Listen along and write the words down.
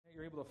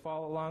able to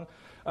follow along.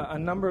 A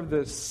number of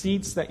the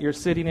seats that you're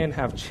sitting in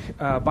have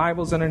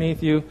Bibles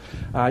underneath you.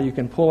 You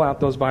can pull out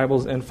those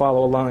Bibles and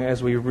follow along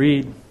as we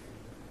read.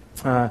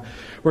 We're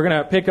going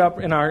to pick up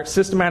in our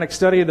systematic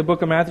study of the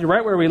book of Matthew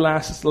right where we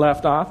last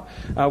left off.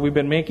 We've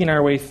been making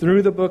our way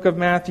through the book of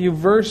Matthew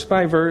verse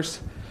by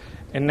verse,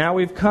 and now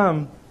we've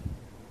come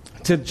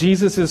to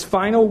Jesus'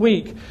 final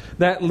week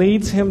that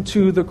leads him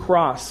to the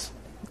cross.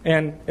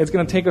 And it's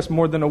going to take us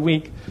more than a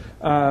week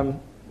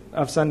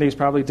of Sundays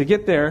probably to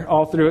get there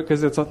all through it,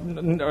 because it's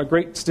a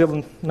great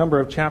still number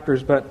of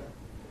chapters, but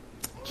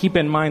keep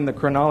in mind the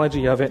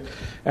chronology of it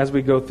as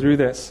we go through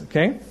this,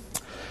 okay?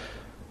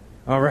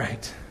 All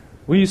right.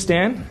 Will you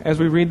stand as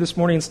we read this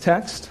morning's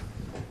text?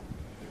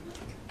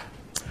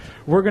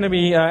 We're going to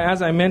be,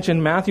 as I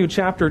mentioned, Matthew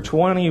chapter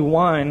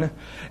 21,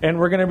 and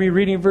we're going to be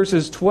reading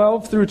verses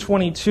 12 through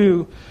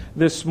 22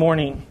 this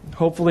morning.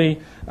 Hopefully,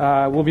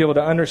 we'll be able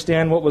to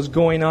understand what was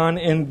going on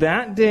in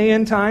that day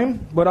and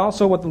time, but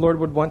also what the Lord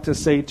would want to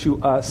say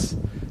to us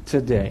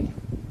today.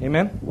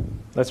 Amen?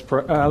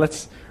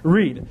 Let's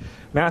read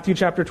Matthew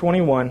chapter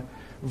 21,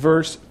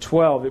 verse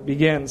 12. It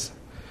begins,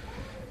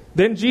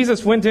 "Then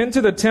Jesus went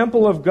into the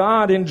temple of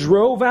God and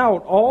drove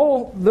out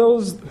all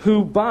those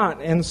who bought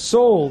and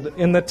sold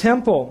in the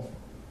temple,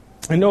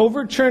 and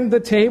overturned the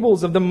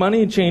tables of the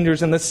money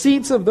changers and the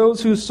seats of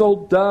those who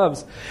sold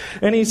doves.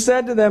 And he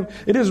said to them,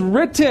 'It is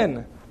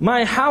written,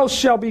 my house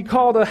shall be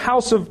called a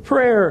house of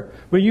prayer,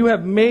 but you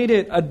have made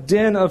it a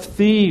den of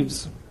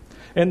thieves.'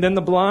 And then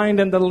the blind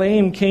and the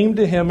lame came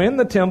to him in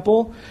the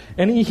temple,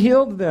 and he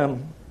healed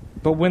them.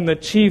 But when the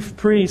chief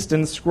priests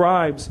and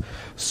scribes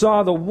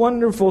saw the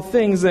wonderful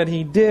things that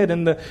he did,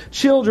 and the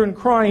children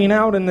crying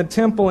out in the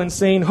temple and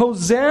saying,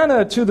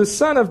 'Hosanna to the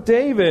Son of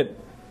David,'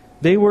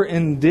 they were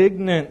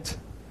indignant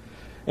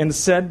and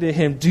said to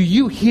him, 'Do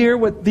you hear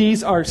what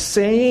these are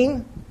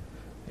saying?'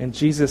 And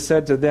Jesus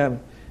said to them,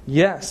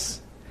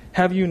 'Yes.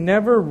 Have you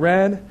never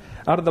read,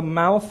 out of the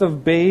mouth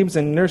of babes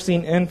and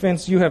nursing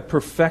infants you have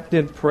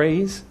perfected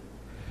praise?'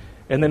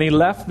 And then he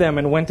left them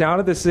and went out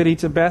of the city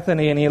to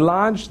Bethany, and he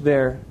lodged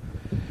there.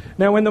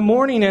 Now in the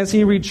morning, as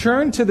he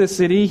returned to the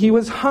city, he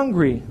was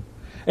hungry.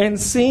 And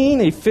seeing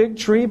a fig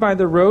tree by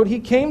the road, he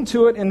came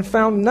to it and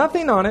found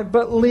nothing on it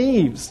but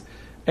leaves,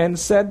 and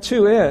said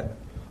to it,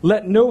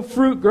 'Let no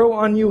fruit grow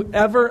on you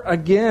ever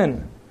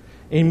again.'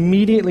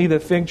 Immediately the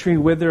fig tree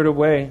withered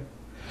away.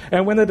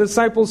 And when the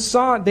disciples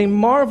saw it, they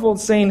marveled,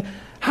 saying,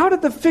 'How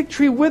did the fig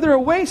tree wither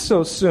away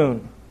so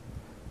soon?'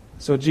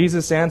 So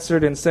Jesus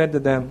answered and said to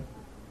them,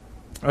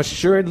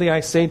 'Assuredly I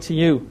say to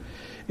you,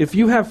 if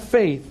you have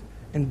faith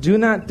and do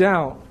not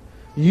doubt,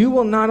 you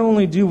will not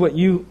only do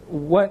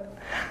what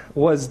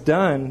was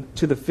done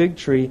to the fig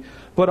tree,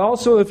 but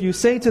also if you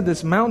say to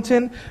this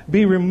mountain,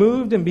 be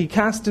removed and be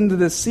cast into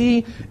the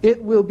sea,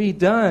 it will be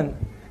done.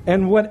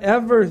 And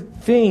whatever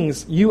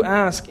things you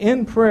ask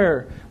in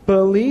prayer,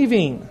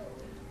 believing,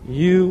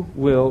 you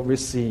will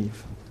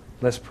receive.'"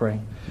 Let's pray.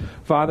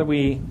 Father,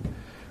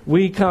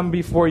 we come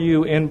before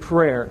you in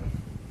prayer,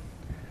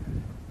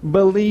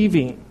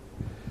 believing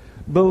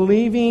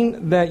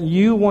that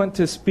you want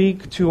to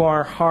speak to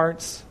our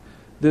hearts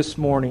this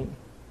morning.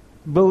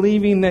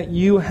 Believing that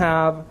you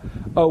have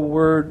a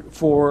word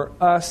for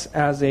us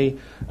as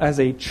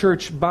a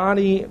church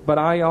body, but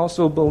I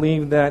also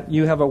believe that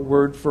you have a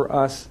word for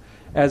us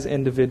as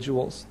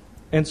individuals.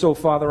 And so,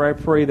 Father, I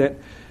pray that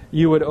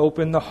you would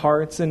open the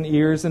hearts and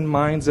ears and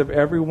minds of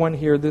everyone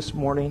here this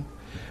morning,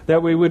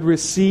 that we would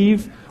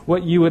receive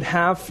what you would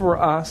have for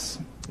us.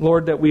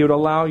 Lord, that we would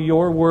allow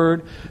your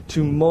word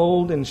to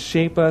mold and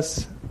shape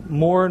us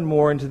more and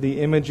more into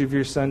the image of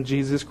your Son,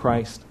 Jesus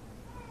Christ.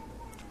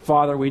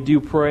 Father, we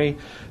do pray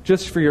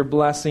just for your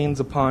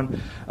blessings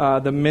upon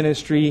the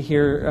ministry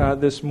here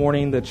this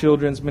morning, the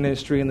children's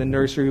ministry and the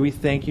nursery. We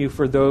thank you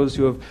for those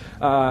who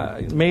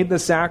have made the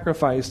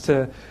sacrifice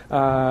to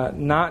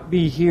not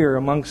be here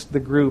amongst the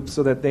group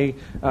so that they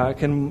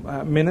can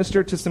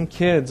minister to some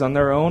kids on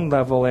their own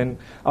level and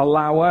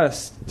allow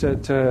us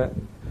to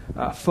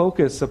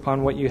focus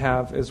upon what you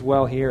have as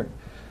well here.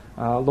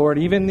 Lord,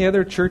 even the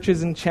other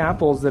churches and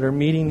chapels that are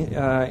meeting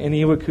in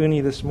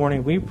Iwakuni this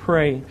morning, we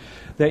pray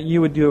that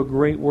you would do a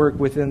great work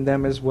within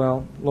them as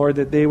well. Lord,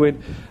 that they would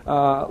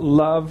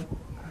love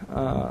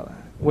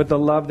with the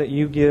love that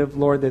you give,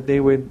 Lord, that they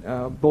would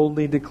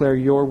boldly declare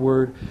your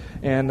word.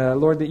 And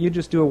Lord, that you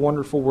just do a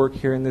wonderful work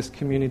here in this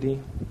community.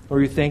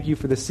 Lord, we thank you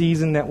for the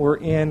season that we're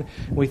in.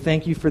 We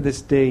thank you for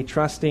this day,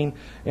 trusting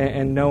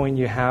and knowing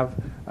you have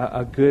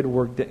a good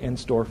work in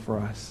store for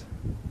us.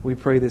 We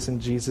pray this in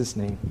Jesus'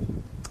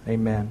 name.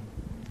 Amen.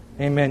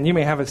 Amen. You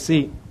may have a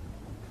seat.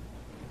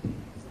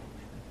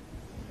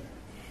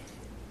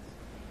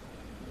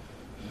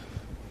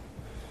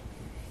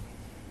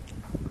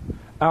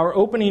 Our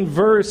opening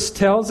verse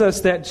tells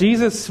us that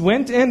Jesus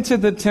went into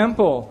the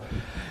temple.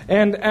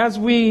 And as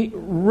we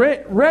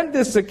read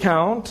this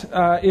account,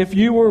 if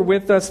you were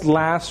with us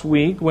last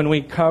week when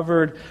we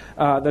covered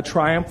the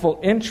triumphal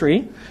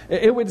entry,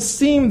 it would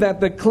seem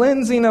that the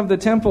cleansing of the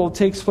temple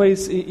takes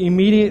place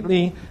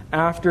immediately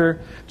after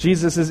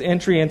Jesus'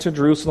 entry into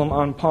Jerusalem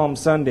on Palm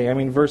Sunday. I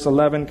mean, verse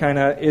 11 kind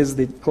of is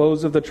the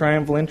close of the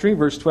triumphal entry.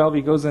 Verse 12,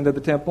 he goes into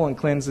the temple and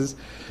cleanses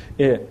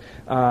it.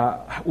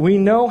 We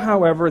know,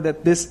 however,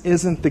 that this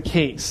isn't the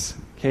case.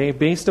 Okay,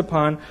 based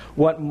upon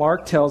what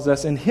Mark tells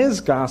us in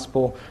his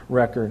gospel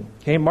record.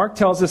 Okay, Mark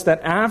tells us that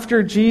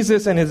after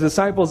Jesus and his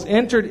disciples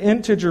entered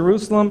into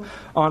Jerusalem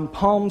on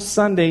Palm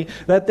Sunday,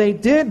 that they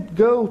did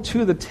go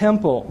to the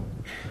temple,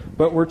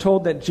 but we're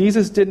told that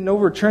Jesus didn't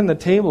overturn the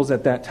tables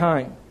at that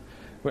time.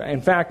 In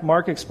fact,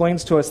 Mark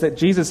explains to us that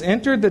Jesus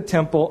entered the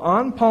temple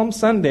on Palm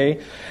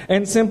Sunday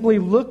and simply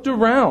looked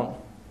around,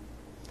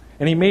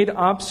 and he made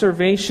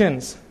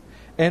observations,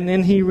 and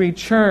then he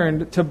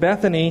returned to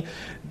Bethany,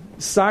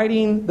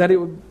 citing that it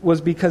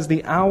was because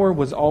the hour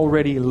was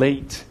already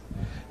late.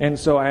 And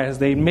so as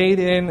they made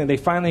in and they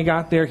finally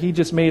got there, he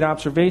just made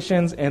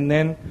observations and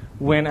then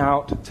went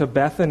out to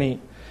Bethany.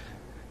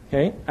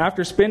 Okay?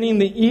 After spending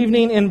the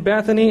evening in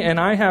Bethany, and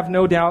I have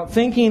no doubt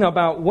thinking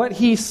about what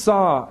he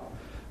saw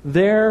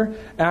there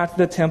at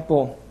the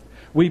temple,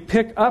 we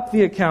pick up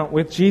the account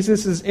with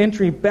Jesus'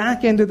 entry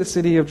back into the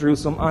city of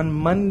Jerusalem on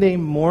Monday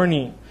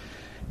morning.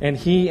 And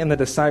he and the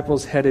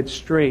disciples headed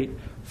straight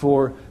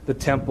for the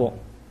temple.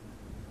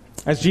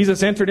 As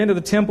Jesus entered into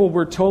the temple,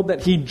 we're told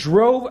that he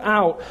drove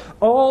out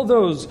all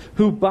those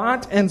who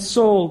bought and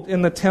sold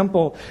in the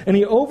temple, and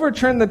he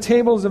overturned the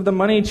tables of the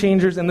money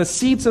changers and the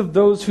seats of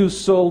those who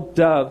sold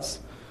doves.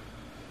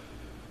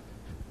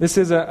 This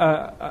is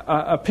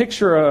a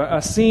picture,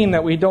 a scene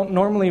that we don't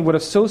normally would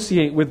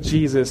associate with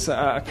Jesus.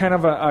 Kind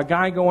of a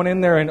guy going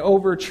in there and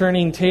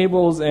overturning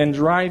tables and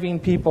driving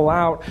people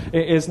out.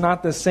 It is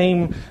not the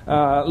same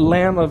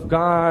Lamb of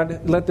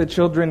God, let the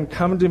children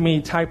come to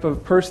me type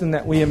of person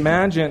that we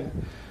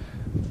imagine.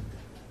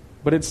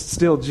 But it's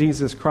still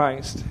Jesus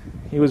Christ.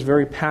 He was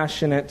very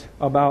passionate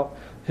about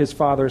his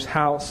Father's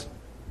house.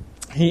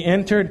 He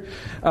entered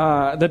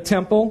the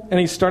temple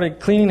and he started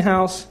cleaning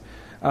house,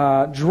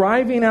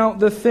 driving out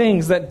the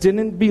things that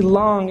didn't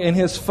belong in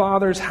his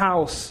Father's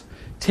house,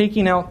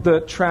 taking out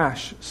the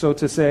trash, so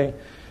to say.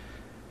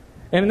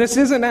 And this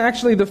isn't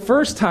actually the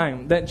first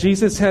time that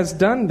Jesus has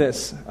done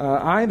this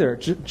either.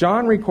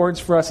 John records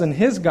for us in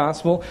his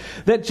gospel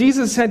that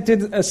Jesus had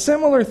did a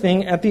similar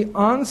thing at the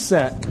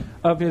onset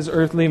of his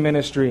earthly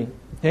ministry.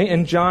 Okay,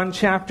 in John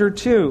chapter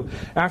 2,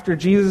 after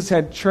Jesus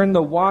had turned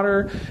the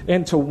water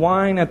into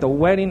wine at the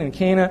wedding in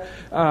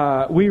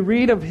Cana, we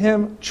read of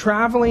him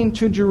traveling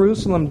to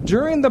Jerusalem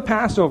during the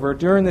Passover,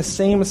 during the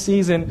same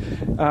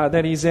season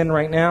that he's in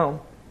right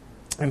now.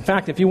 In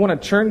fact, if you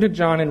want to turn to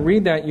John and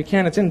read that, you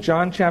can. It's in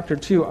John chapter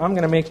 2. I'm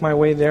going to make my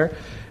way there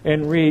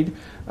and read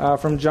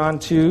from John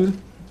 2.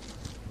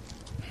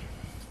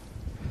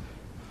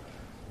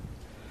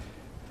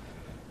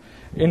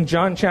 In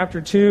John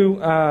chapter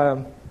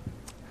 2...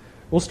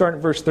 we'll start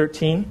at verse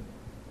 13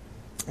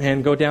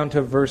 and go down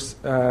to verse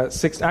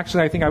 6.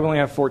 Actually, I think I only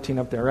have 14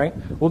 up there, right?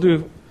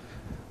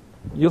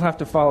 You'll have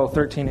to follow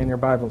 13 in your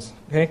Bibles,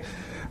 okay?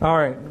 All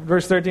right,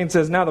 verse 13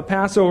 says, "Now the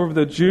Passover of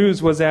the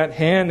Jews was at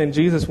hand, and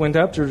Jesus went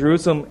up to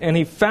Jerusalem, and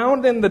he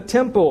found in the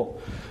temple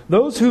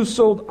those who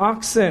sold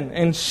oxen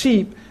and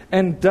sheep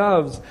and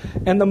doves,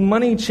 and the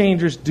money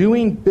changers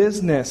doing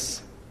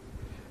business.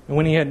 And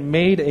when he had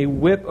made a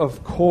whip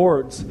of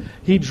cords,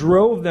 he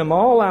drove them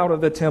all out of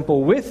the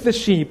temple with the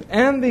sheep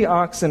and the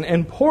oxen,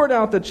 and poured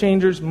out the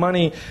changers'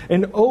 money,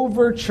 and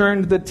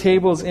overturned the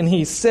tables. And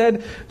he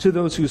said to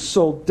those who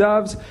sold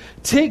doves,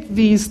 'Take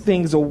these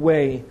things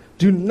away.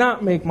 Do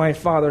not make my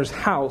Father's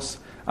house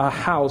a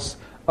house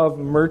of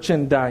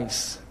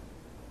merchandise.'"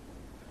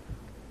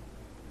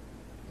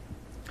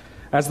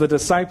 As the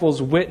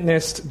disciples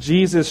witnessed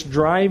Jesus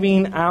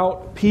driving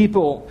out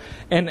people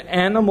and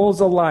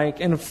animals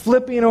alike and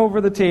flipping over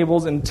the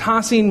tables and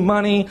tossing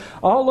money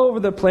all over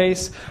the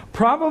place,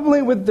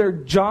 probably with their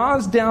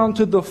jaws down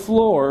to the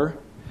floor,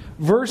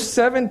 verse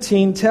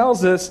 17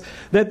 tells us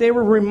that they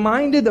were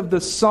reminded of the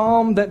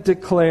psalm that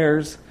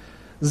declares,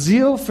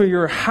 "Zeal for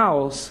your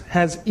house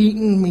has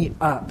eaten me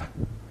up."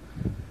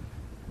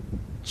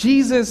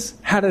 Jesus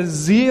had a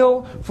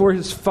zeal for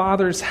his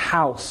Father's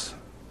house.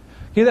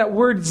 Okay, that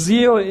word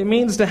zeal, it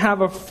means to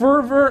have a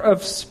fervor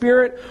of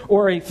spirit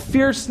or a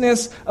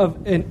fierceness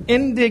of an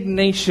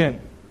indignation.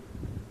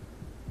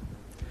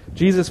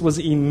 Jesus was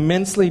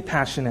immensely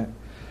passionate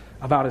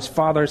about his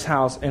Father's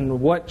house and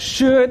what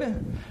should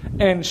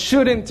and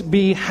shouldn't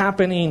be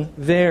happening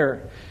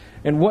there.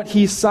 And what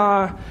he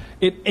saw,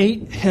 it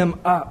ate him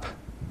up.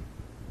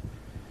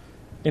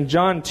 In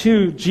John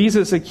 2,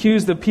 Jesus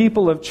accused the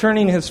people of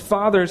turning his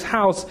Father's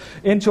house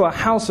into a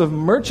house of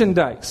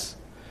merchandise.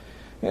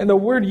 And the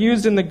word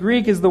used in the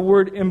Greek is the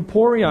word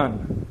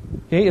emporion.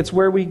 Okay, it's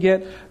where we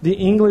get the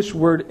English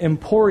word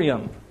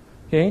emporium.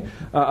 Okay,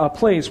 a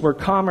place where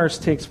commerce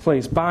takes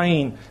place,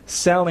 buying,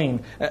 selling.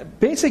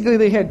 Basically,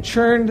 they had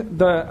turned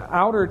the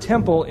outer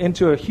temple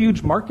into a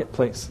huge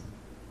marketplace.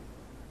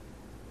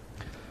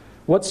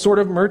 What sort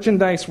of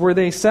merchandise were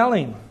they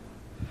selling?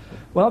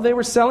 Well, they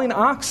were selling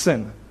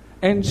oxen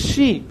and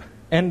sheep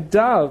and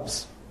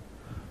doves.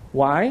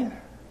 Why?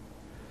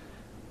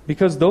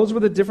 because those were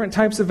the different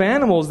types of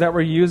animals that were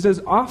used as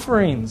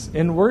offerings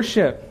in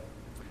worship.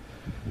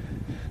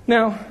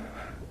 Now,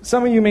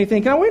 some of you may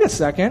think, oh, wait a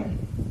second.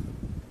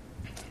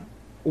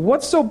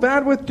 What's so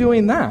bad with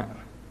doing that?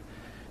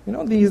 You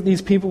know,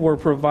 these people were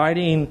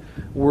providing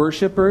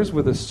worshipers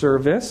with a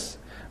service,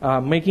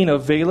 making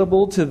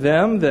available to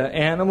them the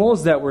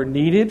animals that were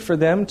needed for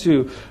them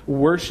to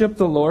worship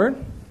the Lord.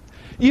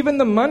 Even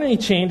the money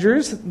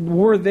changers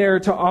were there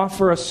to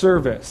offer a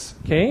service,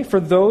 okay,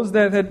 for those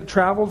that had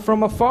traveled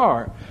from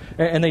afar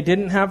and they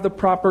didn't have the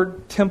proper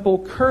temple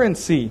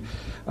currency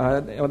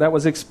that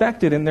was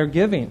expected in their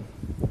giving.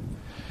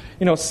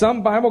 You know,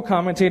 some Bible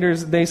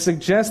commentators, they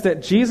suggest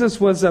that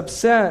Jesus was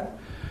upset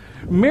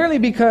merely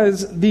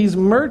because these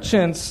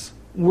merchants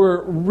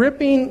were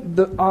ripping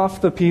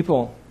off the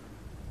people,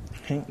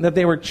 okay? That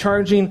they were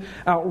charging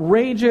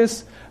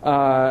outrageous,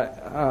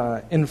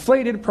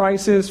 inflated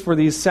prices for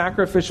these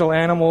sacrificial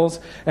animals,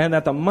 and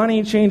that the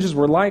money changers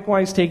were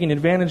likewise taking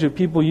advantage of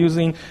people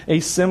using a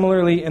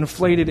similarly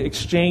inflated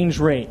exchange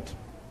rate.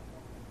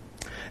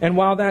 And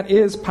while that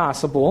is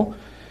possible,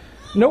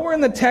 nowhere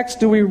in the text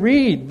do we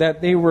read that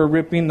they were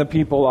ripping the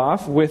people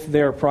off with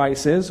their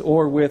prices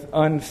or with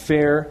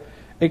unfair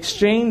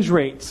exchange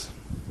rates.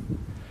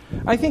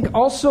 I think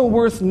also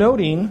worth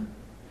noting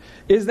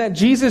is that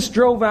Jesus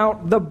drove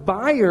out the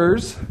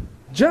buyers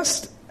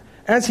just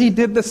as he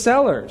did the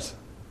sellers.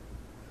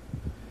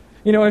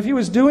 You know, if he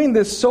was doing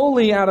this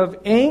solely out of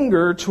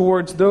anger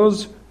towards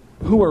those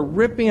who are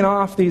ripping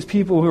off these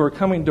people who are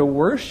coming to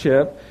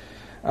worship,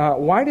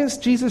 why does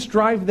Jesus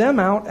drive them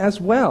out as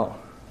well?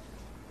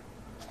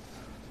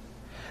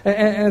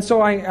 And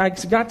so I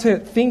got to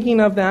thinking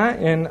of that,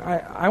 and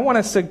I want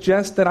to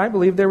suggest that I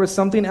believe there was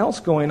something else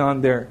going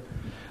on there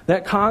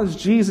that caused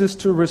Jesus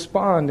to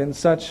respond in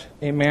such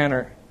a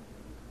manner.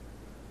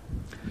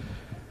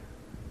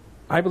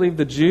 I believe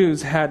the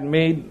Jews had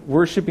made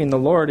worshiping the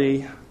Lord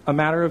a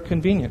matter of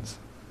convenience.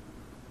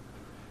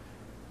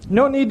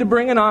 No need to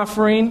bring an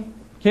offering.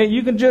 Okay,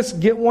 you can just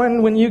get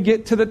one when you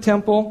get to the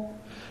temple.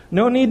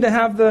 No need to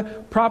have the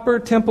proper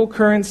temple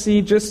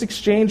currency. Just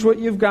exchange what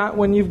you've got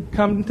when you've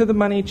come to the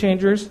money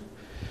changers.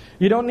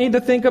 You don't need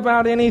to think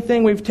about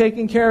anything. We've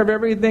taken care of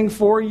everything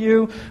for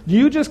you.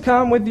 You just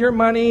come with your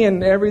money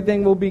and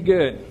everything will be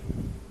good.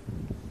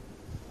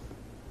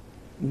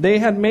 They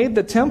had made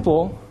the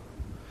temple,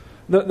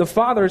 the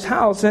Father's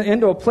house,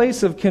 into a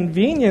place of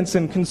convenience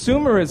and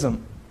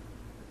consumerism.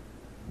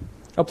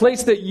 A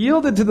place that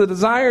yielded to the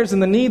desires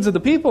and the needs of the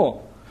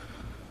people.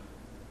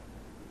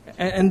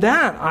 And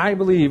that, I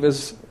believe,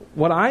 is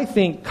what I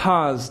think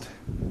caused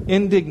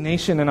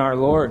indignation in our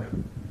Lord.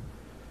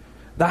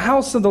 The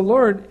house of the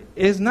Lord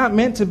is not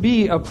meant to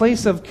be a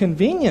place of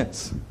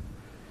convenience,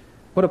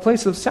 but a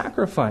place of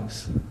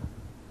sacrifice.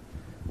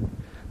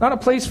 Not a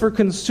place for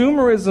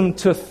consumerism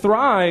to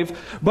thrive,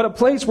 but a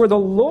place where the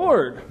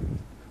Lord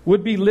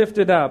would be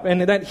lifted up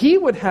and that He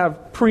would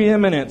have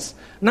preeminence,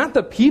 not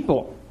the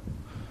people.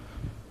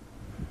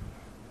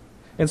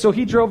 And so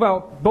He drove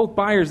out both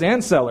buyers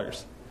and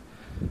sellers.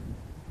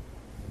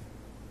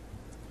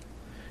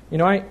 You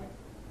know,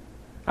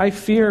 I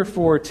fear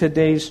for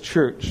today's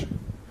church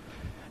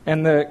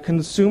and the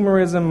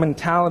consumerism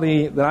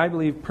mentality that I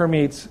believe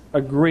permeates a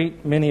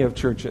great many of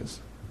churches.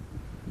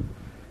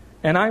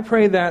 And I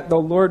pray that the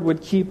Lord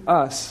would keep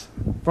us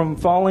from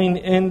falling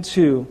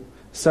into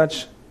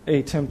such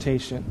a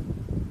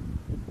temptation.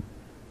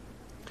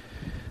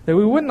 That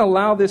we wouldn't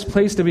allow this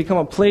place to become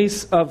a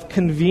place of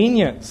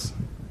convenience.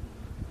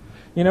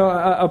 You know,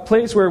 a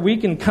place where we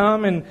can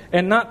come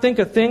and not think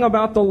a thing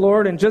about the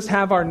Lord and just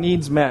have our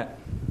needs met.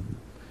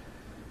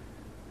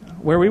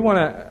 Where we want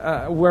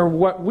to, where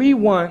what we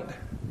want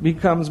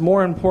becomes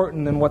more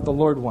important than what the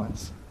Lord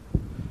wants.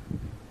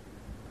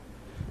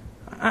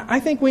 I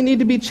think we need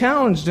to be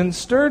challenged and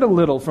stirred a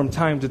little from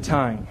time to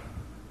time.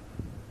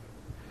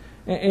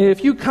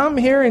 If you come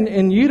here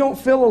and you don't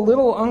feel a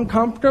little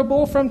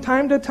uncomfortable from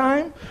time to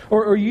time,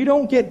 or you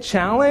don't get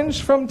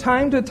challenged from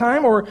time to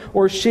time,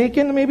 or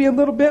shaken maybe a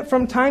little bit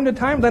from time to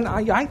time, then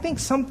I think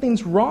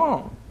something's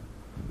wrong.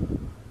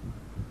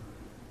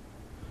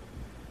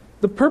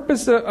 The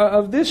purpose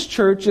of this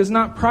church is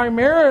not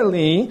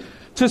primarily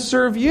to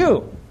serve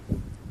you,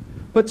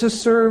 but to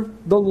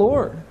serve the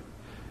Lord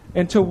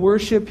and to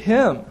worship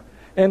Him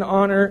and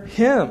honor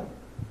Him.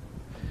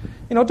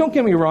 You know, don't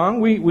get me wrong.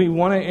 We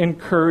want to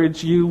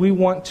encourage you. We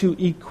want to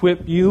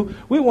equip you.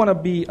 We want to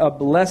be a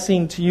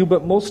blessing to you.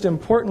 But most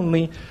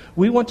importantly,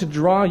 we want to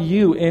draw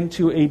you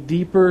into a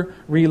deeper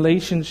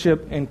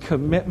relationship and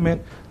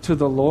commitment to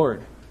the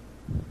Lord.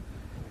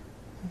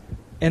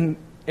 And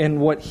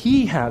what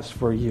He has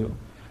for you,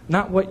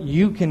 not what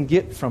you can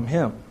get from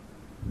Him.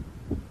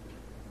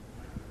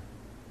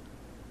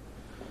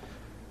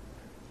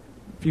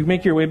 If you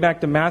make your way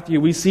back to Matthew,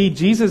 we see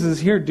Jesus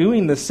is here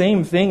doing the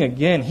same thing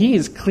again. He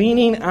is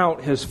cleaning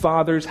out His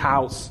Father's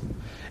house.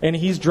 And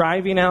He's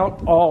driving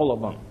out all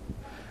of them.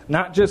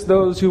 Not just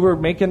those who were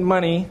making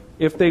money,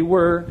 if they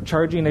were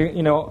charging,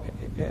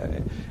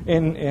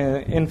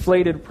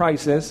 inflated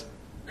prices.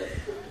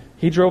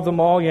 He drove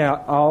them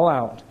all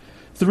out.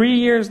 3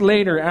 years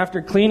later,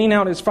 after cleaning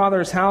out his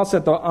Father's house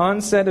at the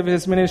onset of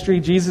his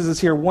ministry, Jesus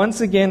is here once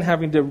again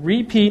having to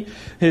repeat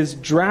his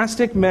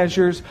drastic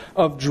measures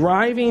of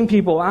driving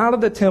people out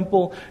of the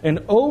temple and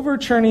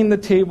overturning the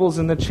tables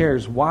and the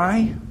chairs.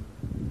 Why?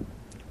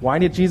 Why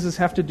did Jesus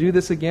have to do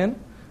this again?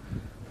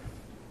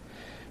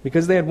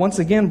 Because they had once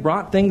again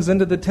brought things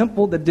into the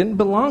temple that didn't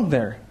belong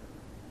there.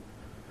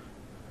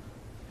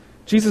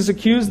 Jesus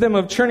accused them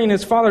of turning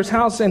his Father's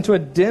house into a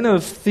den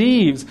of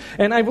thieves.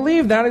 And I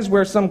believe that is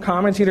where some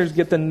commentators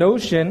get the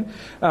notion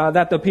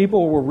that the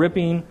people were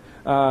ripping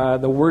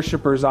the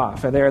worshipers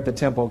off there at the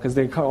temple, because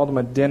they called them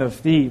a den of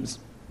thieves.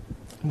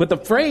 But the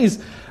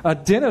phrase, a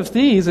den of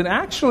thieves, it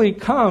actually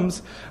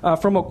comes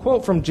from a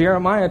quote from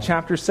Jeremiah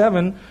chapter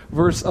 7,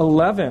 verse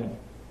 11.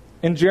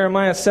 In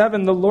Jeremiah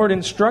 7, the Lord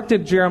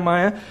instructed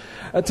Jeremiah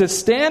to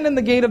stand in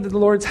the gate of the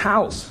Lord's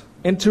house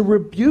and to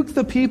rebuke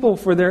the people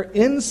for their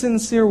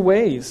insincere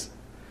ways.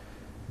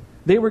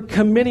 They were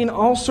committing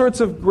all sorts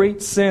of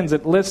great sins.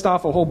 It lists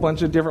off a whole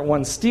bunch of different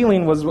ones.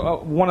 Stealing was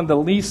one of the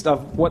least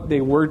of what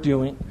they were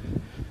doing.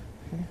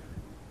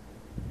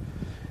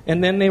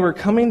 And then they were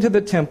coming to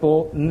the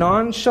temple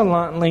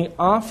nonchalantly,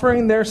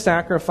 offering their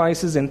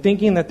sacrifices and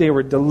thinking that they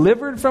were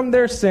delivered from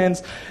their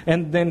sins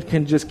and then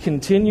can just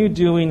continue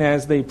doing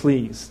as they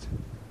pleased.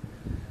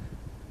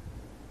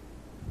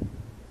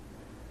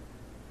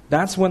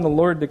 That's when the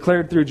Lord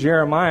declared through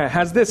Jeremiah,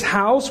 "Has this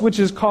house, which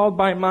is called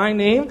by my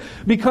name,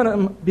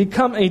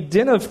 become a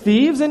den of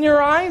thieves in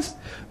your eyes?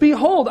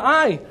 Behold,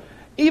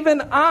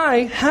 even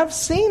I have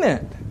seen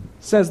it,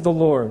 says the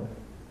Lord."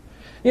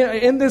 You know,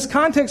 in this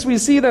context, we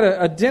see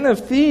that a den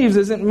of thieves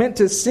isn't meant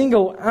to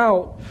single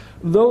out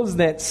those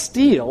that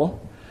steal,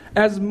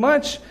 as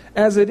much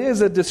as it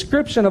is a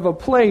description of a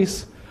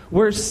place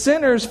where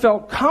sinners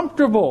felt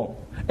comfortable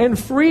and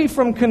free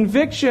from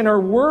conviction or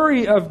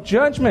worry of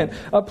judgment,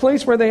 a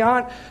place where they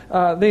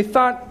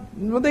thought,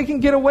 well, they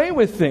can get away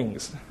with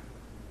things.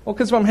 Well,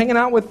 because I'm hanging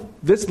out with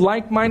this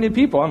like-minded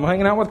people. I'm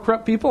hanging out with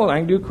corrupt people, and I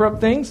can do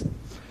corrupt things,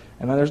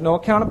 and there's no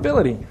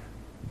accountability.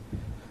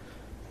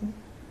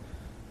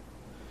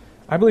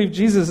 I believe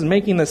Jesus is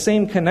making the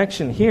same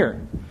connection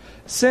here.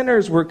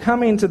 Sinners were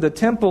coming to the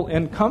temple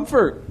in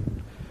comfort,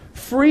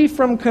 free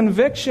from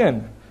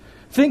conviction,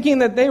 thinking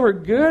that they were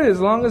good as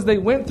long as they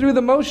went through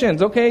the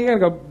motions. Okay, you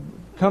gotta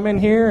come in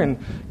here and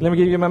let me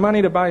give you my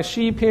money to buy a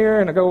sheep here,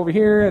 and I go over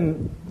here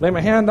and lay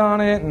my hand on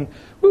it, and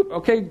whoop,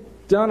 okay,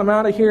 done, I'm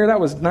out of here. That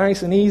was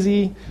nice and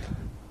easy,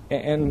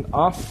 and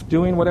off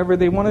doing whatever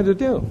they wanted to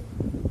do.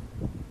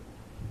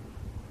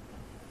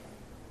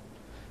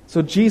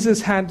 So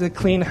Jesus had to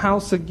clean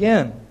house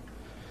again.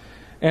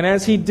 And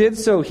as he did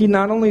so, he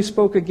not only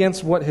spoke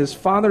against what his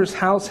Father's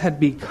house had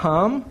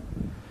become,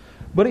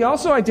 but he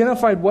also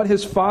identified what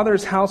his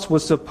Father's house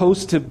was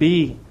supposed to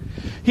be.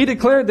 He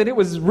declared that it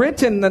was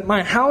written that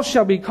my house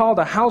shall be called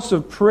a house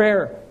of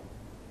prayer.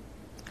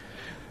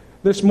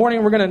 This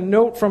morning we're going to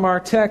note from our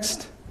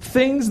text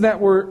things that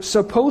were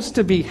supposed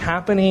to be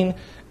happening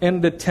in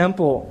the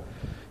temple.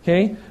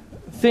 Okay?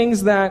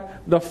 Things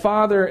that the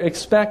Father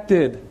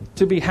expected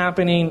to be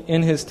happening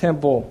in his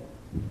temple,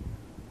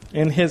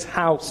 in his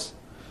house.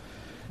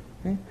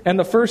 Okay? And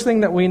the first thing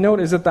that we note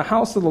is that the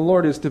house of the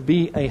Lord is to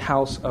be a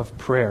house of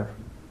prayer.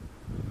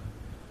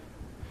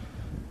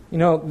 You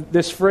know,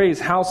 this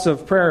phrase, house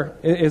of prayer,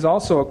 is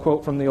also a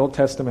quote from the Old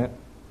Testament.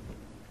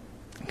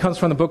 It comes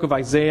from the book of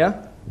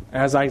Isaiah,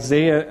 as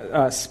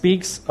Isaiah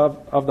speaks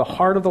of the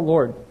heart of the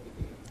Lord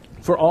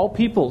for all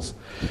peoples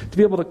to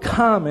be able to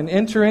come and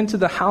enter into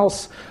the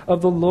house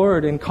of the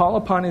Lord and call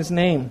upon his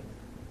name.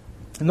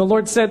 And the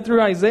Lord said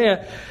through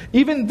Isaiah,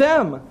 "Even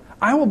them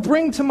I will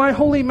bring to my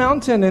holy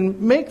mountain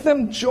and make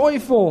them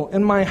joyful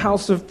in my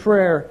house of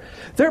prayer.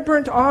 Their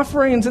burnt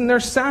offerings and their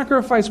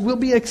sacrifice will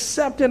be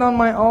accepted on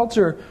my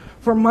altar,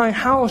 for my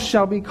house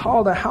shall be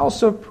called a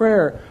house of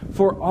prayer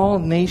for all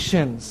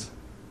nations."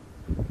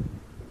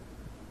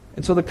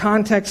 And so the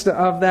context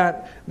of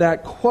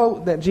that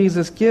quote that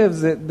Jesus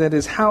gives, that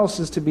his house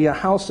is to be a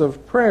house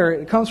of prayer,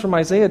 it comes from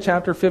Isaiah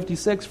chapter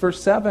 56,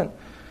 verse 7.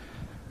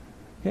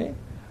 Okay?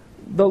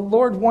 The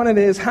Lord wanted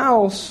his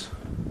house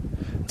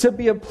to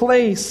be a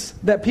place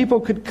that people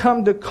could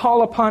come to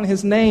call upon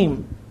his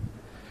name,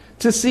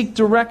 to seek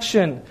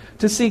direction,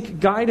 to seek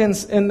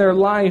guidance in their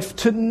life,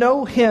 to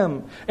know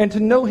him and to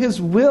know his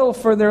will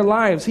for their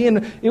lives.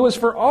 It was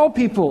for all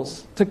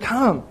peoples to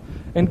come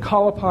and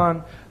call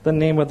upon the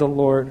name of the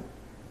Lord.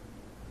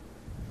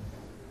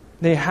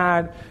 They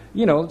had,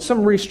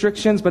 some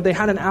restrictions, but they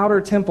had an outer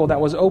temple that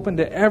was open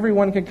to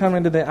everyone could come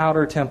into the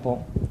outer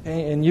temple.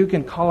 And you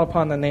can call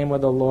upon the name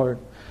of the Lord.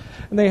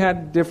 And they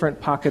had different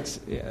pockets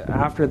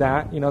after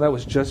that. That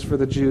was just for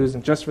the Jews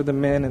and just for the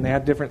men, and they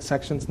had different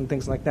sections and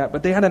things like that.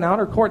 But they had an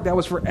outer court that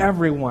was for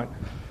everyone.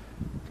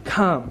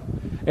 Come.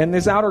 And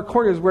this outer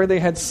court is where they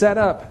had set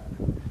up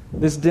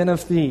this den of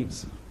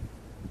thieves.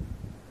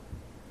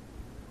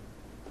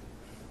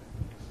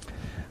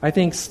 I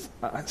think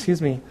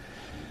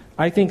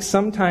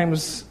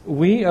sometimes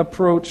we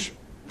approach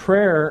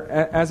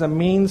prayer as a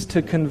means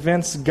to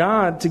convince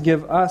God to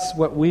give us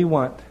what we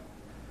want,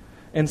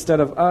 instead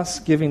of us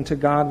giving to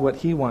God what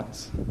He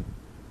wants.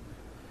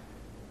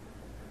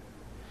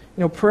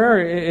 Prayer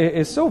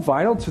is so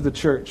vital to the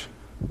church.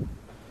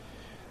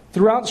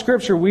 Throughout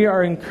Scripture, we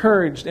are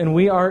encouraged and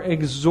we are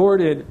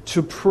exhorted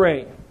to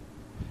pray.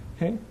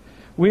 Okay?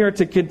 We are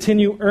to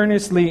continue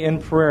earnestly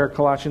in prayer,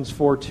 Colossians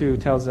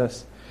 4:2 tells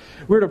us.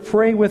 We're to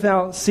pray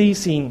without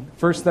ceasing,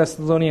 1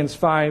 Thessalonians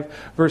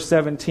 5, verse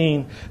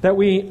 17. That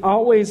we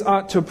always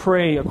ought to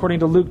pray,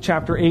 according to Luke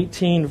chapter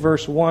 18,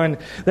 verse 1.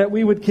 That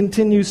we would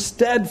continue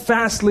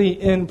steadfastly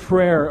in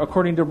prayer,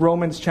 according to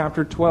Romans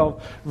chapter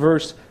 12,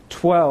 verse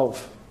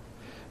 12.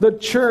 The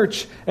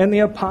church and the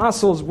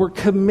apostles were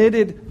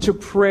committed to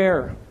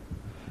prayer.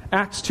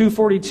 Acts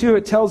 2:42,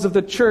 it tells of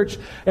the church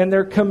and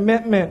their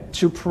commitment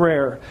to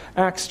prayer.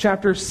 Acts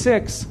chapter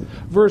 6,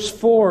 verse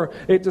 4,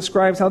 it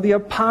describes how the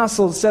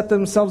apostles set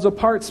themselves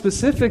apart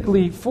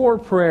specifically for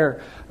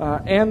prayer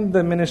and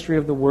the ministry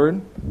of the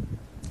word.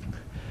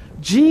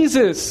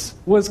 Jesus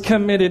was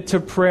committed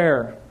to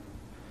prayer.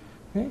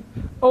 Okay?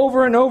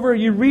 Over and over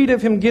you read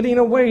of Him getting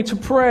away to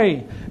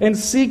pray and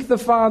seek the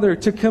Father,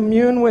 to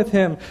commune with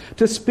Him,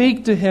 to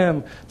speak to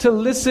Him, to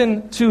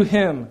listen to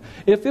Him.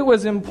 If it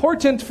was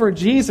important for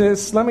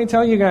Jesus, let me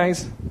tell you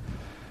guys,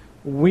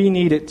 we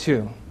need it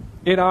too.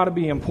 It ought to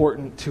be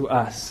important to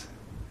us.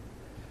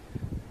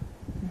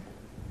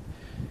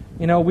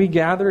 We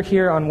gather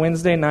here on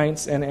Wednesday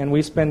nights and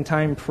we spend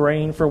time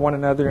praying for one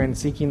another and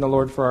seeking the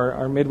Lord for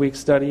our midweek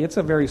study. It's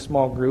a very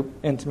small group,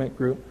 intimate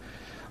group.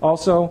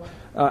 Also,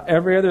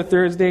 every other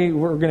Thursday,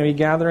 we're going to be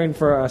gathering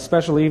for a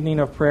special evening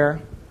of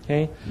prayer.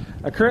 Okay.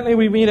 Currently,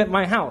 we meet at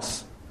my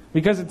house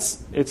because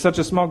it's such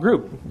a small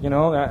group.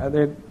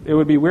 It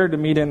would be weird to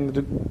meet in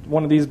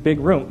one of these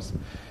big rooms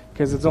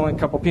because it's only a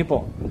couple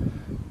people.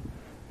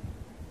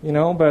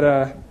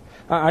 But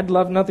I'd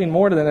love nothing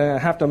more than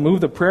have to move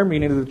the prayer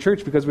meeting to the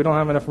church because we don't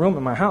have enough room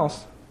in my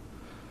house.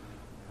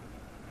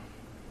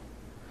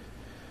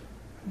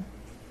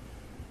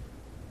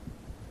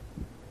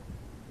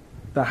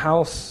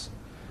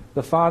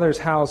 The Father's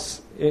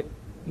house, it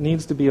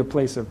needs to be a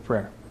place of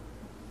prayer.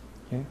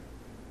 Okay?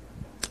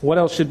 What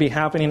else should be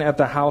happening at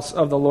the house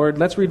of the Lord?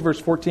 Let's read verse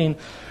 14.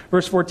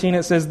 Verse 14,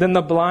 it says, "Then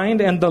the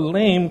blind and the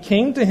lame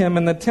came to Him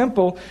in the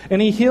temple,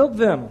 and He healed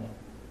them."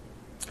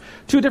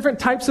 Two different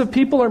types of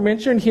people are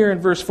mentioned here in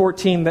verse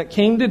 14 that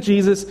came to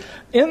Jesus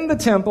in the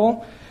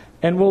temple,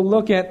 and we'll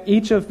look at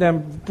each of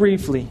them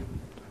briefly.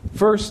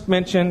 First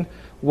mentioned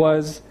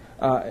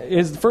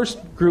the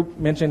first group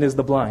mentioned is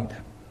the blind.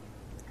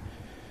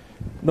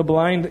 The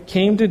blind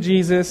came to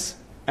Jesus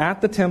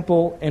at the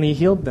temple and He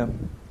healed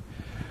them.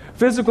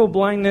 Physical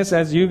blindness,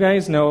 as you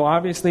guys know,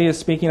 obviously is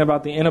speaking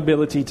about the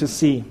inability to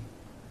see.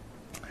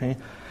 Okay?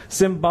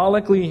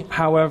 Symbolically,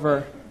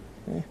 however,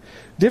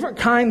 different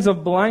kinds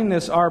of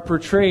blindness are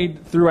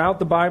portrayed throughout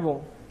the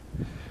Bible.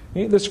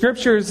 Okay? The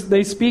Scriptures,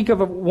 they speak of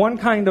one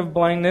kind of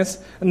blindness,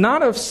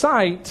 not of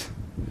sight,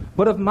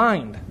 but of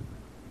mind.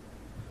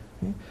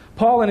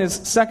 Paul, in his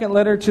second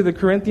letter to the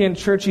Corinthian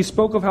church, he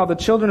spoke of how the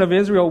children of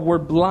Israel were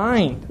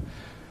blind.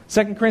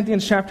 2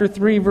 Corinthians chapter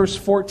 3, verse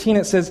 14,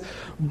 it says,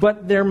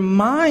 "But their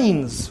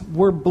minds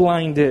were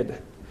blinded.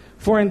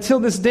 For until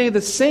this day the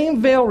same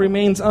veil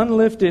remains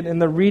unlifted in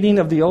the reading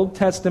of the Old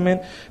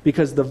Testament,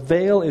 because the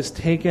veil is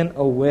taken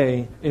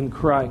away in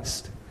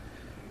Christ."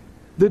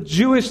 The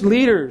Jewish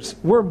leaders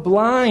were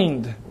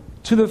blind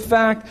to the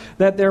fact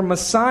that their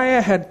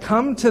Messiah had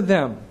come to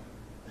them.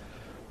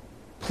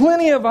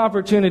 Plenty of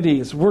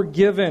opportunities were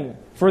given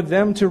for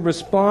them to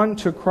respond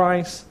to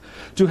Christ,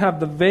 to have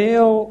the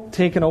veil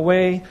taken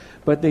away,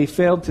 but they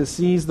failed to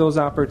seize those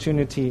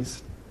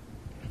opportunities.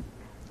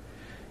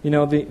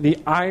 The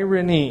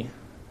irony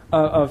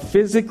of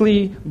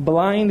physically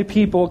blind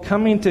people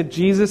coming to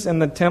Jesus in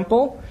the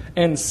temple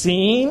and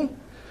seeing,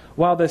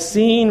 while the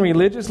seeing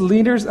religious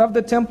leaders of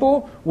the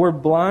temple were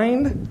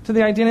blind to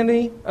the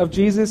identity of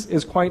Jesus,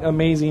 is quite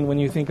amazing when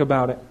you think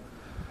about it.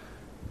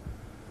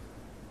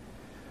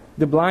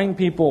 The blind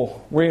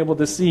people were able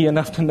to see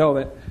enough to know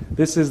that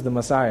this is the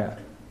Messiah.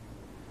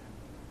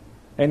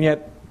 And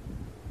yet,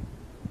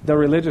 the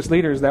religious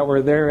leaders that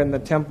were there in the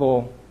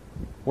temple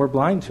were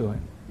blind to it.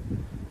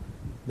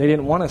 They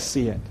didn't want to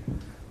see it.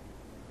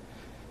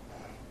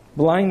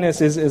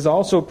 Blindness is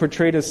also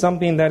portrayed as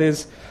something that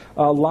is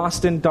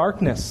lost in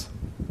darkness.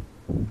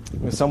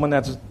 With someone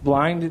that's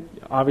blind,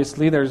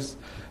 obviously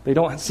they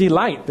don't see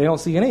light. They don't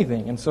see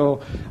anything. And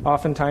so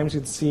oftentimes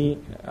you'd see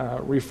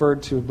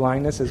referred to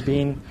blindness as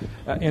being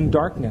in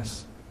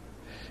darkness.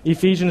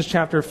 Ephesians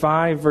chapter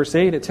 5, verse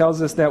 8, it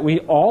tells us that we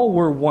all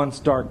were once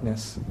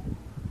darkness.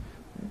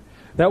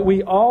 That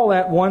we all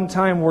at one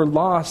time were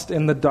lost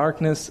in the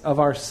darkness of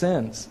our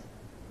sins.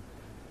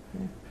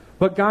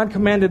 But God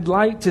commanded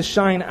light to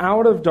shine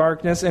out of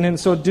darkness, and in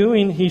so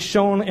doing, He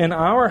shone in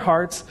our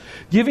hearts,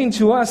 giving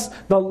to us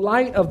the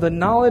light of the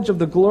knowledge of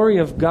the glory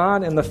of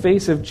God in the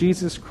face of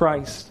Jesus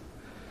Christ.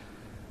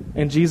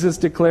 And Jesus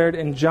declared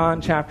in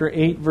John chapter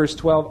 8, verse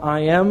 12,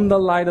 "I am the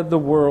light of the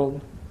world.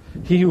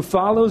 He who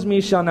follows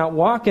me shall not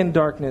walk in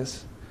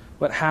darkness,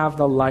 but have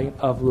the light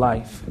of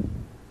life."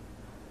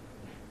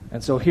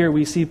 And so here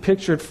we see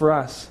pictured for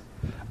us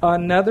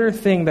another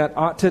thing that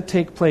ought to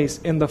take place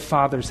in the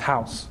Father's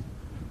house.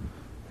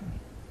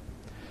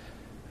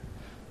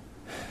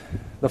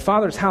 The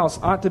Father's house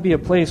ought to be a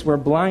place where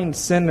blind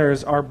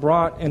sinners are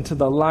brought into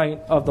the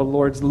light of the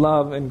Lord's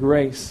love and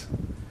grace.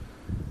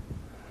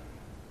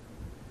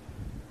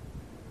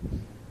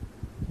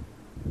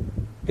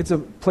 It's a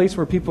place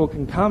where people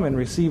can come and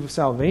receive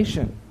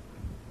salvation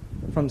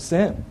from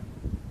sin,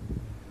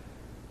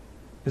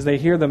 as they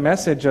hear the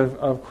message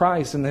of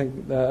Christ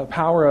and the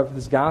power of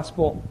His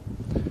gospel.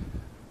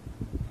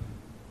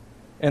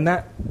 And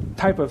that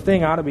type of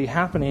thing ought to be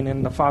happening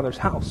in the Father's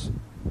house.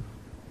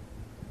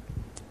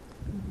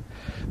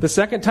 The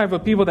second type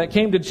of people that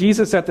came to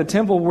Jesus at the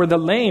temple were the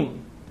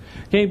lame.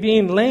 Okay,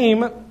 being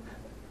lame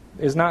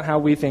is not how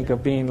we think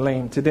of being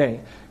lame today.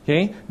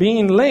 Okay,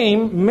 being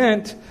lame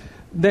meant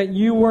that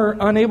you were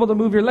unable to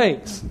move your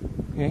legs.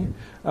 Okay,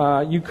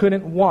 you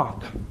couldn't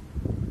walk.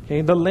 Okay,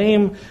 the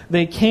lame,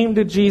 they came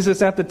to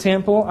Jesus at the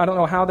temple. I don't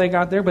know how they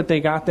got there, but they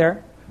got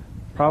there.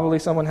 Probably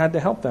someone had to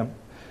help them.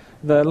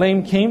 The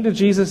lame came to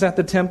Jesus at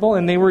the temple,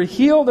 and they were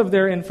healed of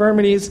their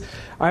infirmities.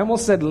 I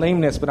almost said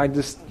lameness, but I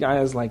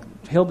was like,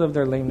 healed of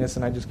their lameness,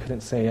 and I just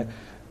couldn't say it.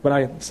 But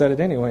I said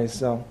it anyway,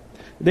 so.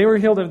 They were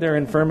healed of their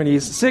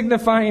infirmities,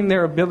 signifying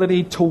their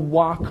ability to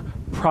walk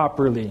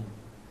properly.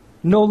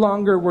 No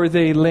longer were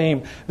they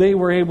lame. They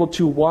were able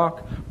to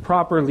walk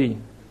properly.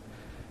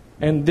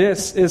 And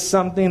this is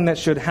something that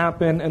should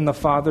happen in the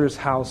Father's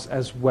house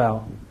as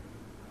well.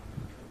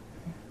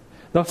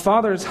 The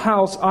Father's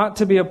house ought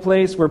to be a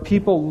place where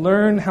people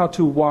learn how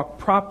to walk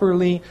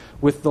properly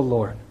with the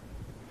Lord.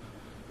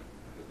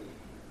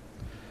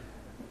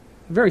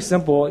 Very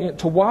simple.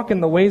 To walk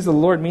in the ways of the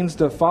Lord means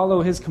to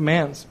follow His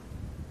commands.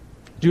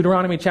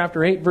 Deuteronomy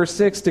chapter 8, verse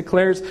 6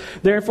 declares,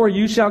 "Therefore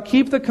you shall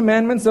keep the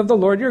commandments of the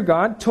Lord your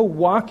God, to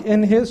walk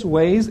in His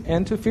ways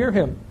and to fear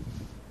Him."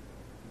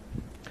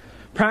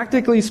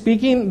 Practically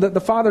speaking,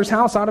 the Father's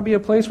house ought to be a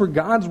place where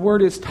God's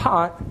Word is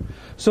taught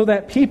so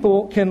that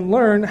people can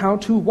learn how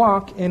to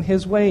walk in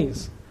His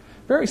ways.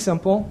 Very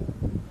simple,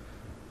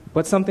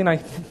 but something I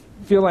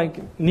feel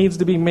like needs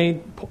to be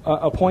made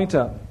a point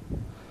of.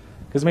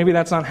 Because maybe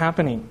that's not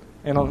happening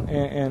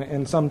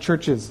in some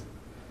churches.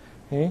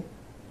 Okay?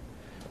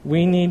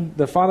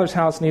 The Father's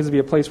house needs to be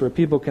a place where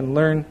people can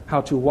learn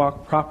how to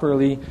walk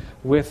properly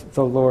with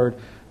the Lord.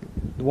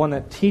 The one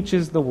that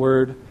teaches the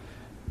Word,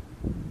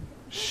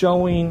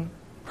 showing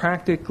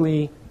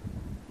practically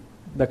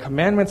the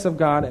commandments of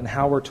God and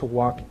how we're to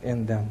walk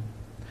in them.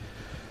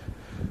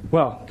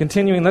 Well,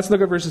 continuing, let's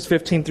look at verses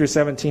 15 through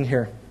 17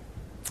 here.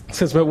 It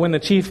says, "But when the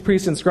chief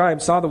priests and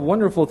scribes saw the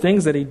wonderful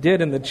things that He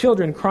did, and the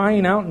children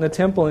crying out in the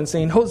temple and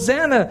saying,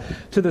 'Hosanna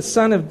to the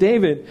Son of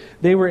David,'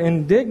 they were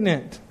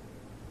indignant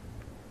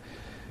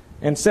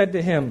and said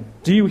to Him,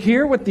 'Do you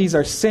hear what these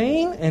are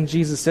saying?' And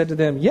Jesus said to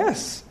them,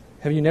 'Yes.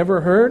 Have you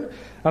never heard?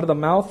 Out of the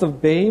mouth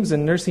of babes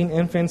and nursing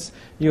infants,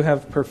 you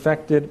have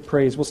perfected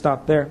praise.'" We'll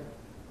stop there.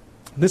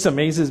 This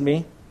amazes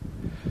me.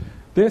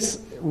 This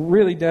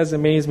really does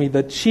amaze me.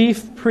 The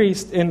chief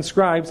priests and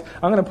scribes,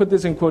 I'm going to put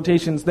this in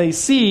quotations, they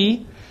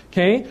see,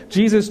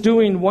 Jesus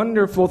doing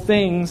wonderful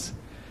things,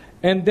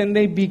 and then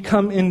they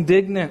become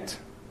indignant.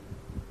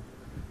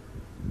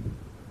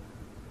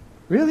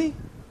 Really?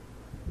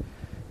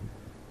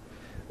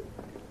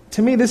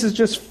 To me, this is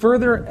just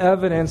further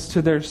evidence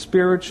to their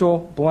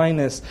spiritual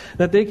blindness.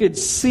 That they could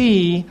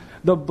see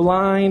the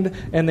blind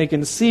and they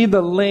can see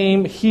the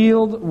lame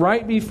healed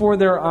right before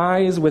their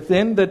eyes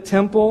within the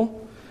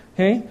temple.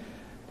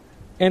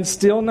 And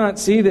still not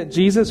see that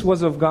Jesus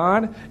was of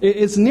God.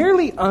 It's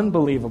nearly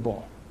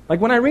unbelievable. Like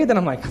when I read that,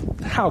 I'm like,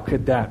 how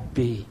could that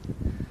be?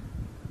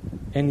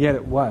 And yet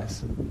it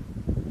was.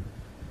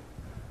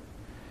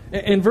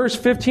 In verse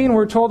 15,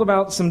 we're told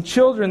about some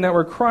children that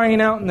were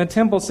crying out in the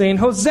temple saying,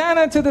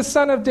 "Hosanna to the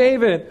Son of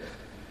David."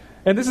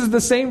 And this is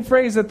the same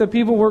phrase that the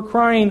people were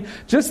crying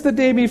just the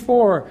day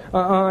before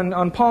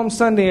on Palm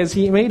Sunday as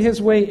He made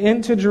His way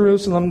into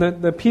Jerusalem.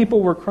 The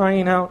people were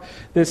crying out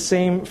this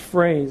same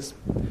phrase.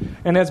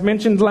 And as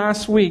mentioned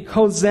last week,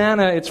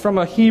 Hosanna, it's from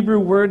a Hebrew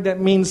word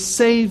that means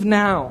save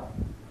now.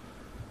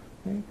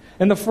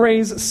 And the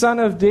phrase Son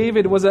of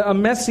David was a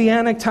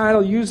messianic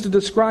title used to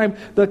describe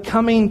the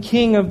coming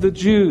King of the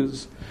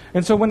Jews.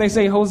 And so when they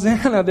say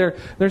Hosanna,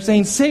 they're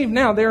saying save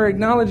now. They're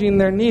acknowledging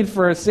their need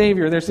for a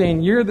Savior. They're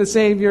saying, you're the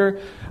Savior.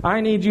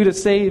 I need you to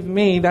save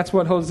me. That's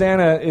what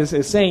Hosanna is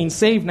saying.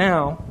 Save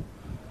now.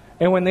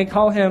 And when they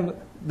call Him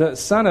the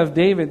Son of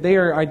David, they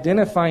are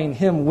identifying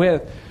Him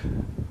with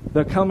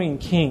the coming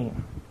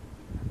King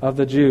of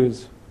the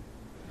Jews.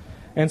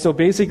 And so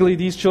basically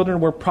these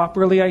children were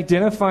properly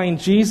identifying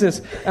Jesus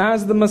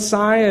as the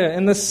Messiah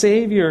and the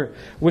Savior,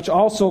 which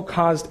also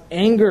caused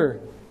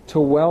anger to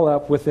well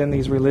up within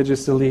these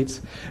religious elites.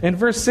 In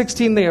verse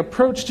 16, they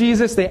approach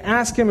Jesus. They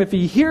ask Him if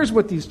He hears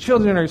what these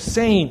children are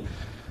saying.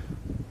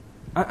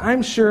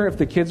 I'm sure if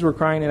the kids were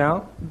crying it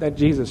out, that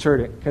Jesus heard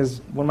it.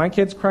 Because when my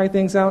kids cry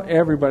things out,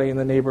 everybody in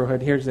the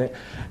neighborhood hears it.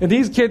 And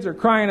these kids are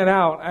crying it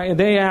out.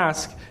 They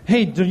ask,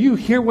 "Hey, do you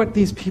hear what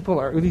these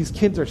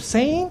kids are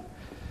saying?"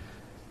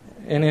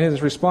 and in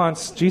his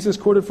response, Jesus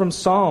quoted from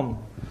Psalm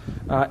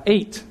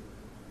 8,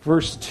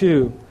 verse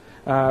 2,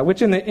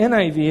 which in the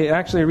NIV it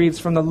actually reads,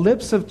 "From the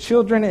lips of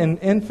children and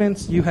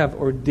infants you have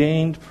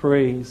ordained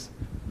praise."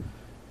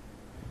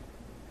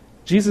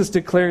 Jesus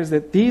declares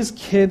that these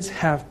kids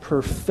have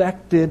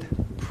perfected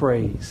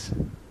praise.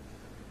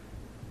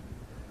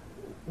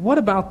 What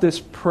about this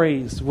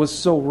praise was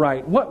so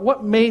right?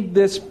 What made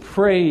this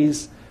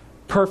praise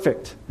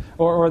perfect?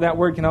 Or that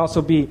word can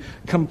also be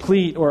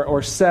complete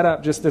or set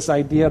up, just this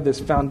idea of this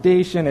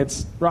foundation.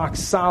 It's rock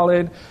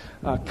solid,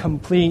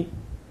 complete,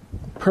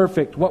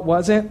 perfect. What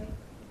was it?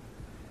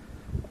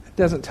 It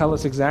doesn't tell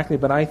us exactly,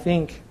 but I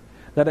think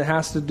that it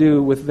has to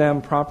do with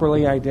them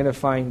properly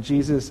identifying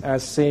Jesus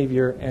as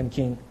Savior and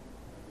King.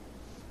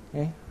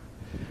 Okay?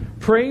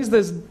 Praise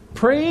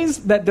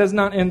that does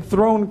not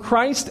enthrone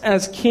Christ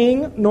as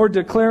King, nor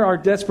declare our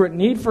desperate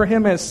need for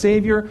Him as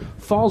Savior,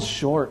 falls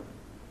short.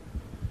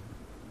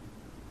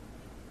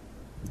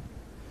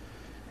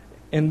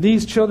 In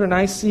these children,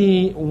 I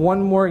see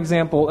one more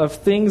example of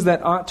things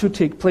that ought to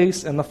take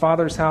place in the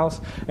Father's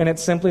house, and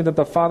it's simply that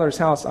the Father's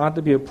house ought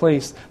to be a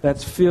place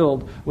that's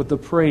filled with the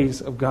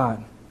praise of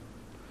God.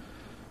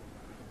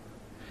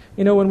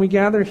 You know, when we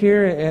gather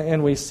here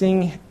and we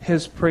sing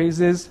His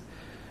praises,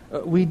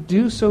 we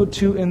do so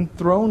to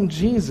enthrone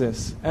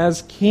Jesus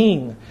as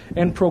King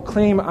and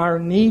proclaim our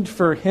need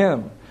for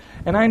Him.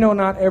 And I know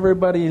not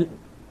everybody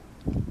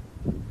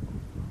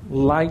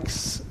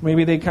likes,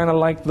 maybe they kind of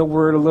like the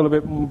word a little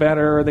bit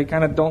better, or they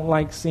kind of don't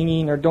like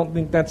singing, or don't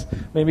think that's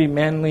maybe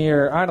manly,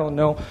 or I don't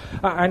know.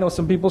 I know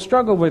some people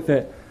struggle with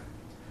it.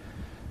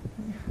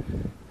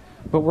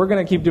 But we're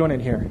going to keep doing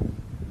it here.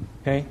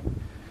 Okay?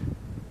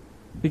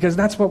 Because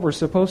that's what we're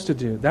supposed to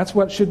do. That's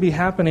what should be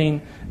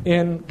happening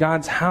in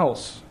God's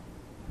house.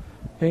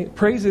 Okay?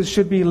 Praises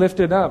should be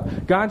lifted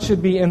up. God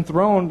should be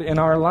enthroned in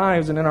our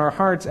lives and in our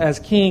hearts as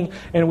King,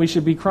 and we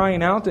should be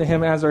crying out to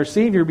Him as our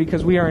Savior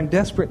because we are in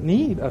desperate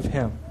need of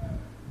Him.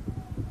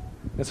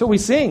 That's what we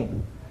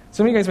sing.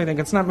 Some of you guys may think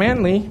it's not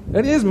manly.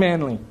 It is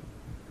manly.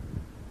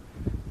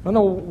 I don't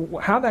know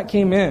how that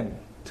came in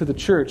to the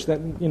church,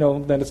 that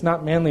that it's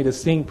not manly to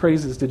sing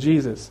praises to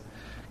Jesus,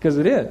 because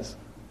it is.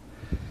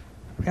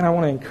 And I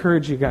want to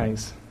encourage you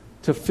guys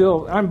to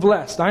feel. I'm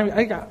blessed.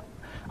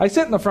 I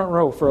sit in the front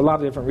row for a lot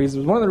of different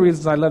reasons. One of the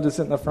reasons I love to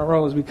sit in the front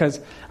row is because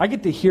I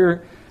get to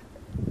hear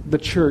the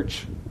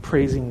church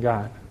praising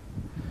God.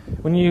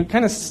 When you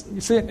kind of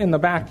sit in the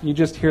back, you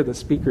just hear the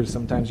speakers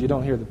sometimes. You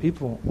don't hear the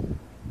people.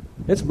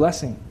 It's a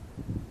blessing.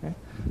 Okay?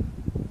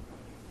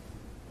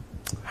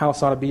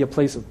 House ought to be a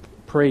place of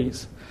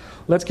praise.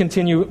 Let's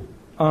continue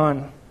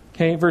on.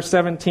 Okay, verse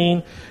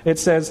 17, it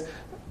says,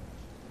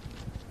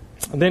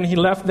 "Then He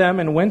left them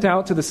and went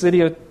out to the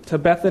city to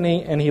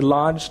Bethany, and He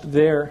lodged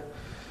there."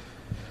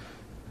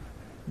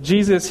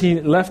 Jesus,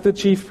 He left the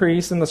chief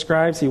priests and the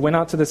scribes. He went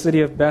out to the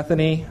city of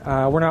Bethany.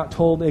 We're not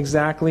told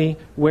exactly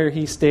where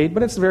He stayed,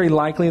 but it's very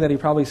likely that He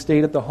probably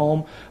stayed at the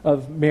home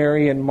of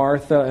Mary and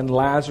Martha and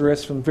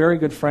Lazarus, some very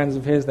good friends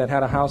of His that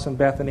had a house in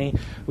Bethany.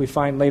 We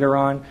find later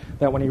on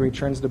that when He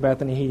returns to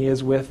Bethany, He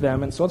is with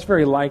them. And so it's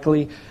very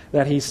likely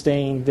that He's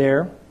staying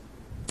there.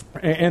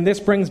 And this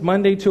brings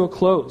Monday to a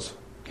close.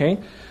 Okay?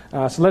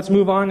 So let's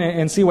move on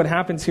and see what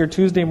happens here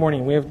Tuesday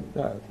morning. We have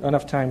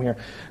enough time here.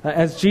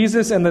 As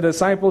Jesus and the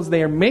disciples,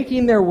 they are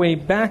making their way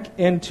back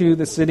into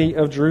the city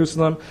of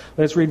Jerusalem.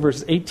 Let's read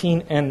verses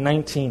 18 and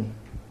 19.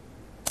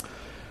 It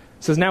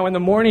says, "Now in the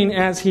morning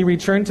as He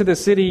returned to the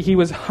city, He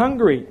was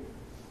hungry."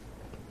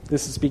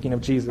 This is speaking of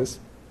Jesus.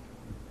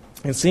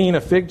 "And seeing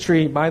a fig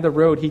tree by the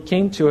road, He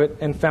came to it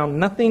and found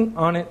nothing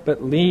on it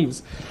but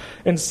leaves,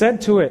 and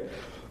said to it,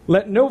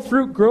 'Let no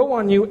fruit grow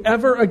on you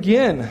ever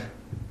again.'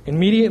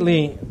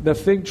 Immediately the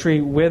fig tree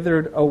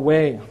withered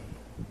away."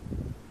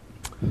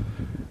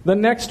 The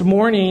next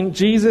morning,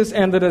 Jesus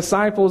and the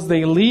disciples,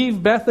 they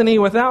leave Bethany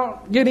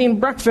without getting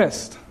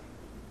breakfast.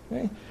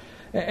 Okay?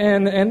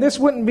 And this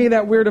wouldn't be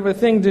that weird of a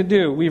thing to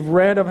do. We've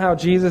read of how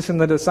Jesus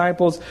and the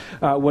disciples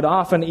would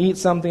often eat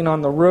something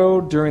on the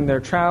road during their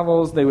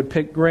travels. They would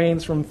pick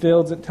grains from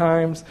fields at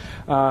times.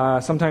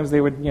 Sometimes they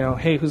would,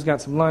 hey, who's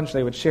got some lunch?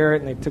 They would share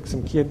it, and they took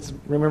some kids.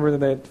 Remember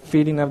the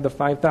feeding of the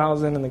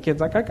 5,000, and the kids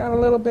like, I got a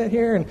little bit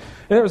here. And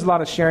there was a lot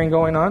of sharing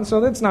going on.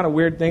 So that's not a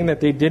weird thing that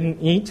they didn't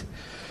eat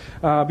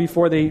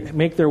before they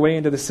make their way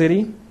into the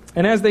city.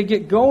 And as they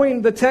get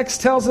going, the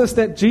text tells us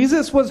that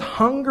Jesus was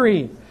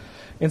hungry.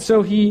 And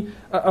so He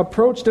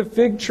approached a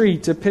fig tree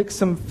to pick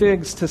some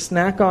figs to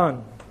snack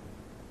on.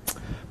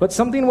 But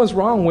something was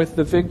wrong with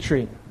the fig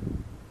tree.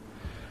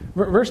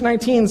 Verse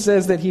 19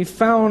 says that He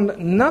found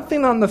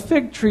nothing on the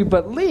fig tree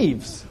but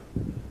leaves.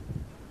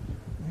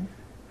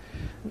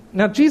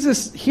 Now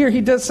Jesus here,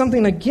 He does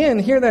something again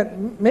here that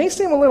may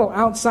seem a little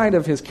outside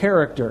of His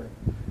character.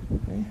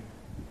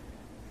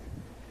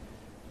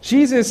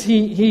 Jesus,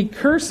 he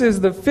curses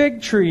the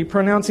fig tree,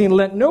 pronouncing,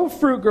 "Let no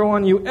fruit grow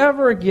on you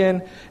ever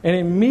again," and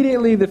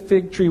immediately the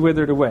fig tree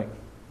withered away.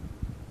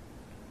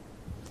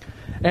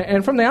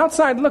 And from the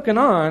outside looking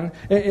on,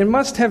 it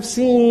must have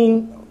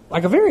seemed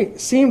like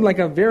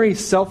a very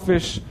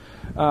selfish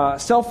a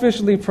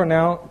selfish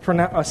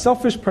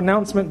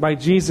pronouncement by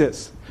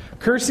Jesus,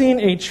 cursing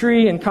a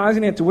tree and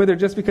causing it to wither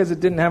just because it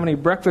didn't have any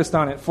breakfast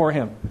on it for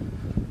him.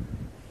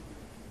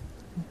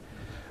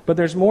 But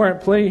there's more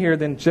at play here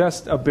than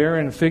just a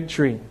barren fig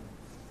tree.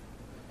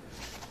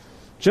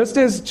 Just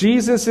as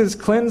Jesus'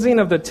 cleansing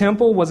of the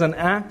temple was an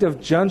act of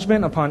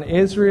judgment upon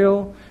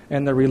Israel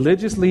and the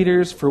religious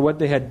leaders for what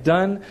they had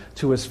done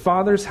to his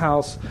father's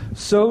house,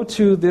 so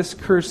too this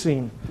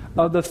cursing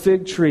of the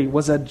fig tree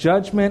was a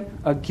judgment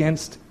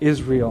against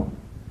Israel.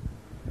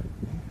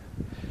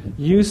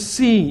 You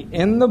see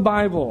in the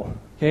Bible,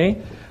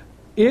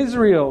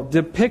 Israel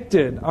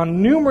depicted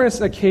on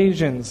numerous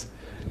occasions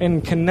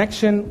in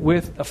connection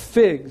with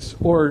figs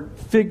or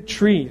fig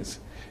trees.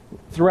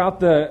 Throughout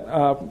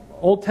the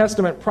Old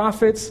Testament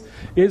prophets,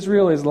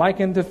 Israel is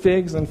likened to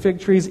figs and fig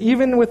trees.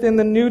 Even within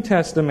the New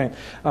Testament,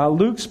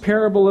 Luke's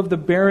parable of the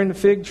barren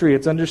fig tree,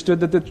 it's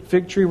understood that the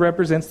fig tree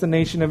represents the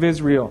nation of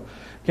Israel.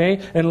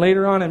 And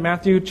later on in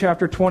Matthew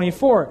chapter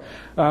 24,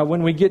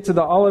 when we get to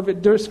the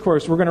Olivet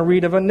Discourse, we're going to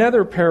read of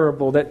another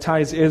parable that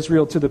ties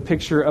Israel to the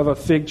picture of a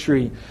fig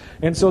tree.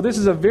 And so this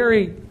is a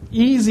very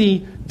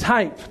easy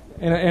type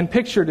and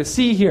picture to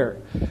see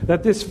here,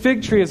 that this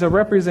fig tree is a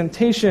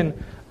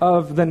representation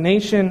of the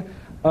nation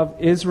of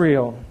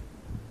Israel.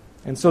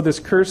 And so this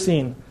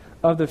cursing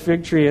of the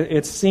fig tree,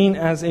 it's seen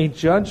as a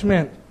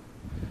judgment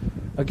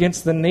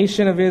against the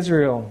nation of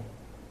Israel.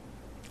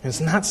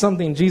 It's not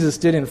something Jesus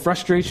did in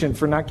frustration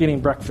for not getting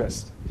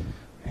breakfast.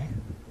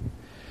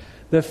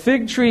 The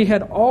fig tree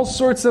had all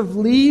sorts of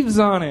leaves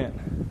on it.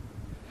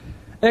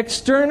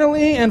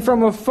 Externally and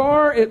from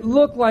afar, it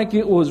looked like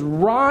it was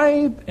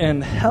ripe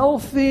and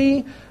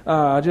healthy,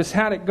 just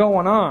had it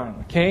going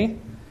on,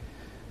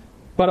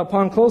 But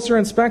upon closer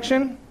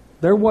inspection,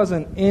 there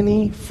wasn't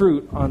any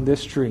fruit on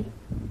this tree.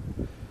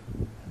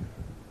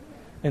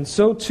 And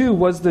so too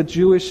was the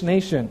Jewish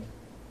nation.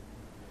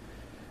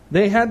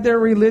 They had their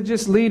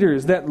religious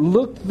leaders that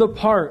looked the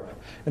part,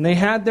 and they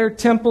had their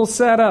temple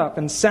set up,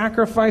 and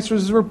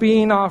sacrifices were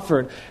being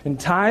offered, and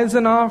tithes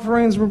and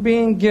offerings were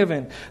being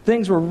given.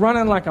 Things were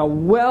running like a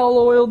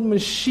well-oiled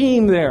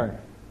machine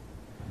there.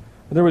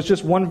 There was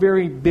just one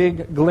very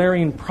big,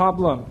 glaring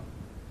problem.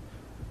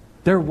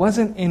 There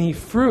wasn't any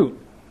fruit.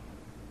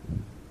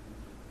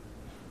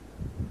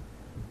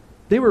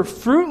 They were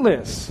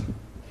fruitless.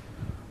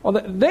 Well,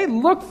 they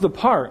looked the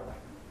part.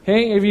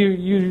 If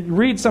you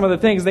read some of the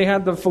things, they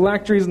had the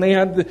phylacteries, and they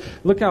had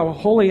look how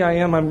holy I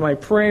am, my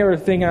prayer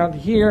thing out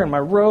here, and my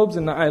robes,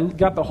 and I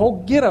got the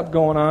whole get-up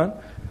going on.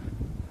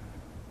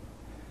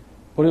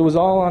 But it was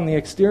all on the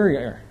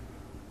exterior.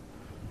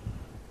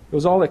 It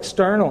was all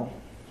external.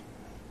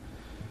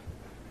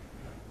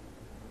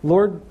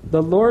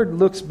 The Lord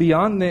looks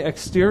beyond the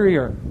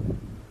exterior.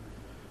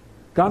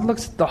 God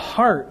looks at the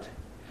heart.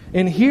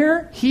 And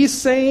here, He's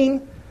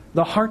saying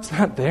the heart's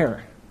not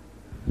there.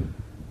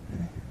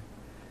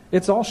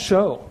 It's all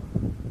show.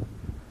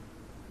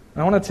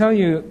 I want to tell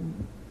you,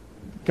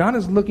 God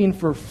is looking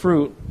for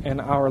fruit in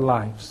our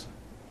lives.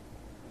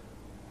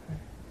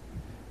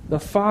 The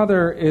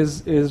Father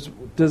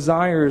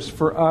desires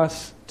for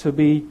us to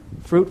be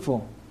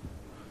fruitful.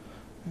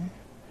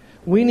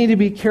 We need to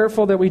be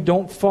careful that we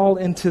don't fall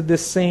into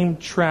this same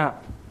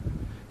trap.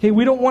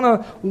 We don't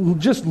want to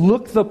just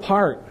look the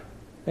part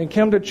and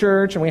come to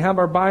church and we have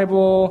our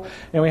Bible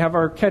and we have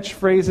our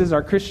catchphrases,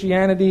 our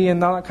Christianity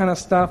and all that kind of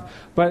stuff,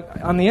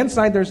 but on the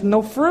inside there's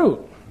no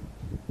fruit.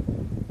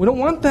 We don't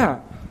want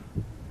that.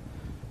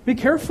 Be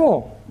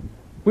careful.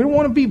 We don't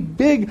want to be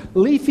big,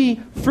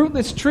 leafy,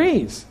 fruitless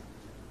trees.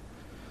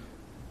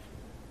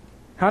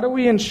 How do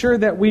we ensure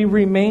that we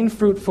remain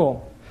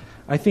fruitful?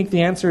 I think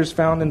the answer is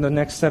found in the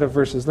next set of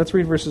verses. Let's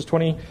read verses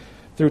 20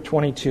 through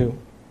 22.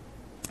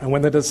 And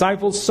when the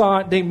disciples saw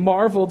it, they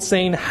marveled,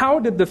 saying, "How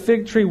did the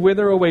fig tree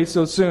wither away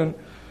so soon?"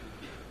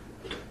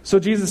 So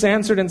Jesus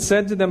answered and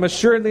said to them,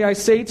 "Assuredly I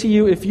say to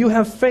you, if you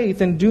have faith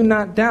and do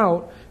not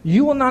doubt,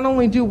 you will not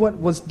only do what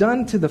was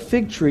done to the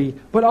fig tree,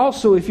 but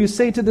also if you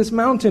say to this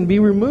mountain, 'Be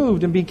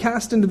removed and be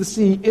cast into the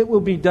sea,' it will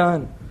be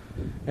done.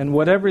 And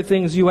whatever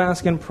things you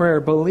ask in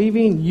prayer,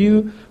 believing,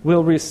 you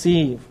will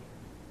receive."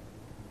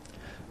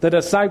 The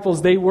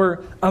disciples, they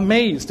were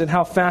amazed at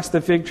how fast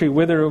the fig tree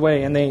withered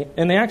away. And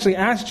they actually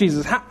asked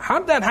Jesus, how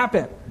did that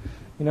happen?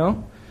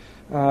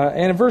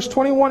 And in verse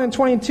 21 and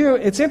 22,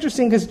 it's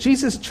interesting because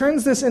Jesus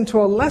turns this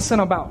into a lesson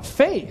about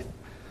faith.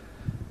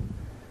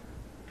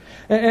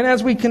 And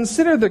as we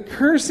consider the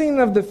cursing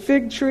of the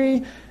fig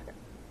tree,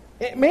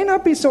 it may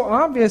not be so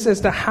obvious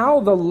as to how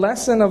the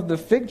lesson of the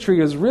fig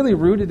tree is really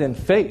rooted in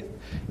faith.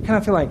 You kind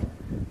of feel like,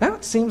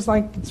 that seems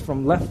like it's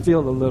from left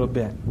field a little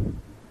bit.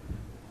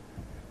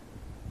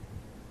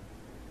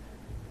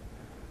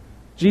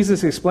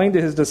 Jesus explained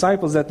to his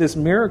disciples that this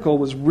miracle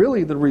was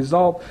really the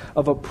result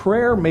of a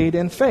prayer made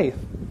in faith.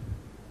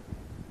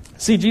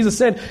 See, Jesus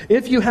said,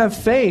 if you have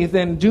faith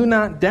and do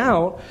not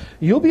doubt,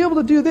 you'll be able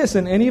to do this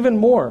and even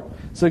more,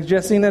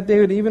 suggesting that they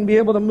would even be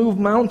able to move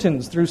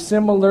mountains through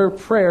similar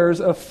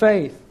prayers of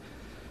faith.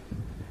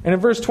 And in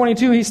verse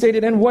 22, he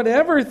stated, "And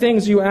whatever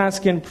things you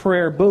ask in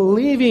prayer,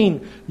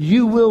 believing,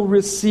 you will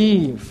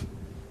receive."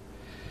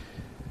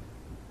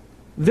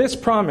 This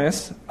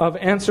promise of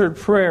answered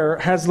prayer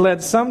has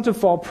led some to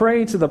fall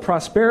prey to the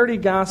prosperity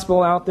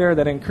gospel out there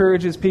that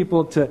encourages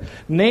people to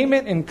name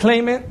it and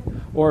claim it,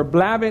 or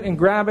blab it and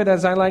grab it,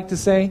 as I like to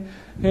say.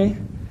 Okay?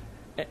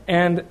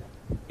 And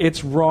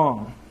it's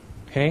wrong.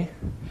 Okay?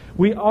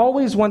 We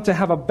always want to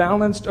have a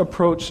balanced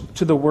approach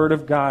to the Word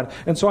of God.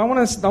 And so I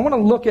want to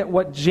look at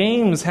what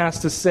James has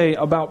to say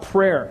about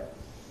prayer.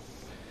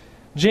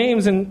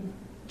 James in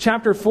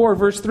chapter 4,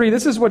 verse 3,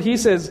 this is what he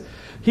says.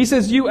 He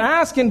says, "You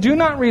ask and do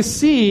not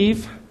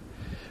receive,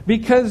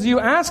 because you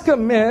ask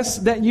amiss,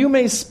 that you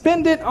may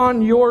spend it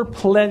on your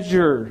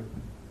pleasures."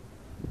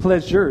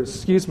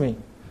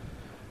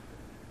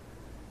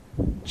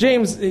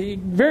 James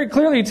very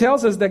clearly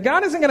tells us that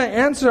God isn't going to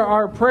answer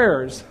our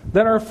prayers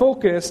that are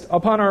focused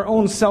upon our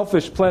own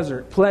selfish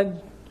pleasure.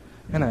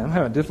 And I'm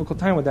having a difficult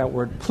time with that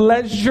word.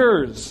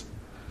 Pleasures.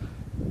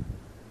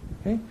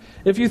 Okay?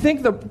 If you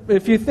think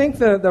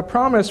the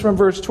promise from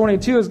verse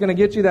 22 is going to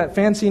get you that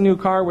fancy new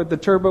car with the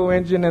turbo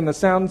engine and the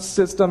sound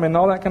system and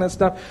all that kind of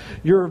stuff,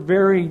 you're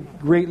very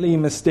greatly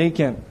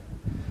mistaken.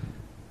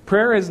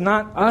 Prayer is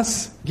not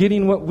us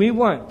getting what we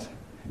want.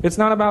 It's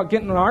not about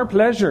getting our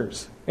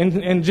pleasures.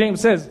 And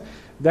James says,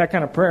 that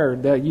kind of prayer,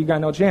 that you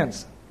got no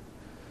chance.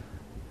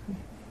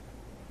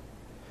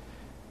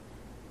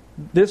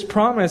 This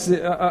promise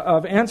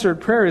of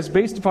answered prayer is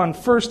based upon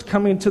first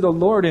coming to the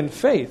Lord in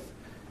faith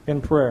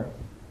in prayer.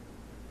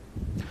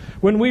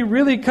 When we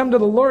really come to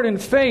the Lord in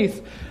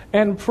faith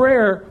and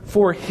prayer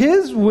for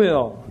His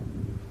will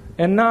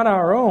and not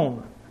our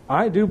own,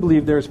 I do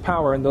believe there's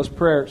power in those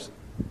prayers.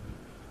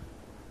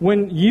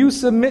 When you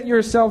submit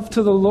yourself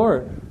to the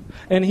Lord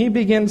and He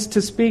begins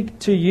to speak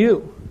to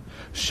you,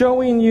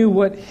 showing you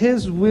what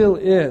His will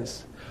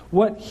is,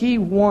 what He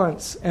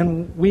wants,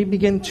 and we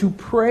begin to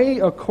pray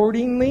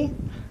accordingly,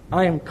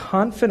 I am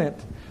confident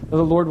that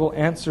the Lord will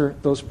answer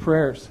those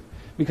prayers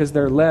because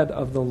they're led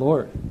of the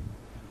Lord.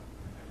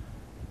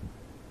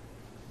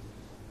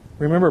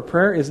 Remember,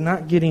 prayer is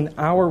not getting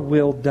our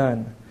will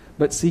done,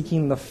 but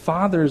seeking the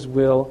Father's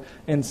will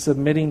and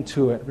submitting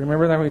to it.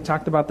 Remember that we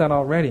talked about that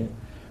already.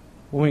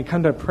 When we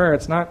come to prayer,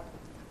 it's not,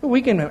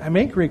 we can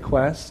make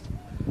requests,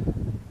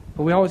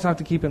 but we always have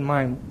to keep in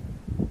mind,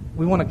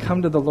 we want to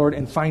come to the Lord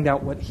and find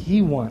out what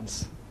He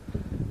wants,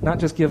 not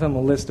just give Him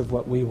a list of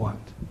what we want.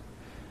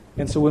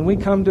 And so when we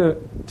come to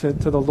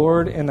the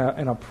Lord in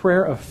a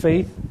prayer of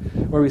faith,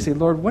 where we say,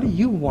 "Lord, what do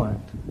you want?"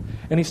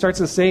 And He starts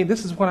to say,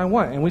 "This is what I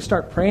want," and we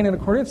start praying in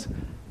accordance,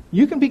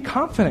 you can be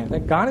confident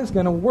that God is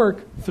going to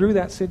work through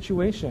that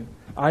situation.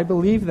 I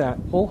believe that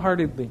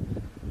wholeheartedly.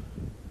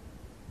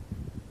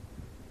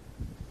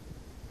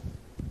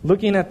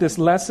 Looking at this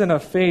lesson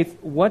of faith,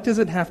 what does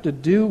it have to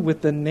do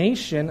with the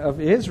nation of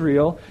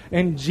Israel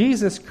and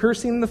Jesus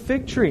cursing the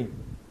fig tree?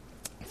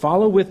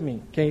 Follow with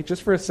me, okay,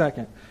 just for a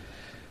second.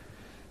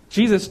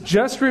 Jesus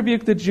just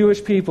rebuked the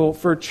Jewish people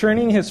for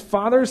turning His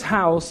Father's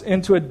house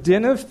into a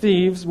den of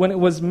thieves when it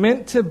was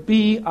meant to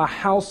be a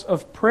house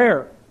of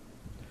prayer.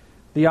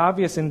 The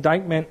obvious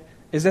indictment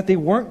is that they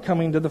weren't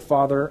coming to the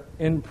Father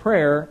in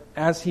prayer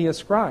as He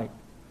ascribed.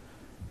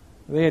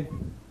 They had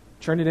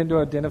turned it into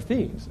a den of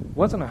thieves. It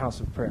wasn't a house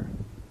of prayer.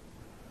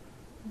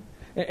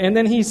 And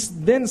then He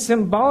then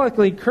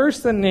symbolically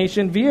cursed the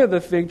nation via the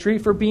fig tree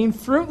for being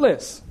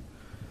fruitless.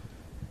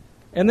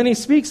 And then He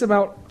speaks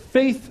about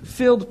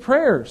faith-filled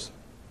prayers.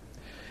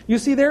 You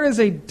see, there is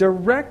a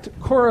direct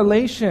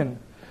correlation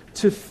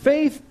to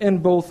faith in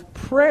both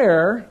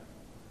prayer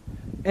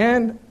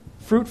and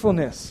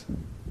fruitfulness.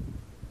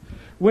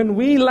 When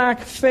we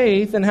lack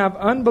faith and have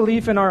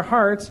unbelief in our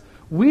hearts,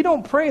 we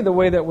don't pray the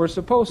way that we're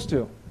supposed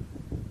to.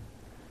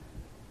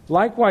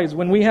 Likewise,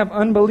 when we have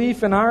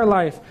unbelief in our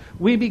life,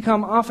 we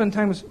become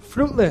oftentimes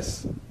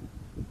fruitless.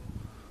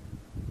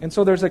 And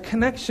so there's a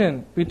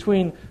connection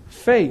between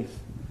faith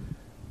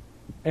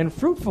and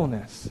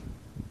fruitfulness.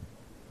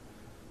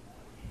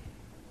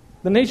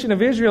 The nation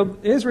of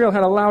Israel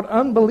had allowed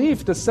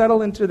unbelief to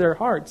settle into their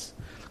hearts.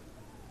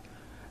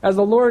 As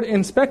the Lord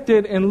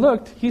inspected and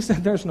looked, He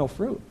said, "There's no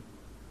fruit."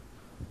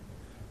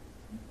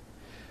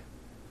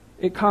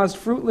 It caused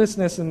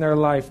fruitlessness in their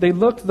life. They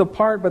looked the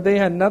part, but they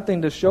had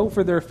nothing to show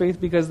for their faith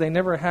because they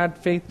never had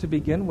faith to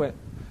begin with.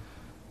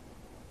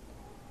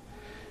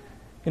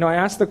 I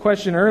asked the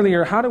question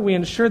earlier, how do we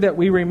ensure that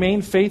we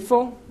remain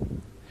faithful?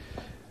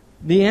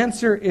 The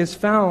answer is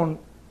found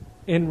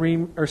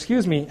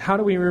how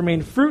do we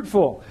remain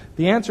fruitful?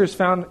 The answer is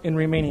found in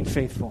remaining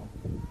faithful.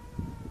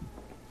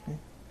 Okay?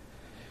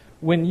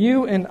 When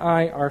you and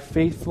I are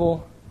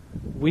faithful,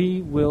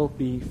 we will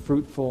be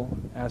fruitful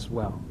as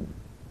well.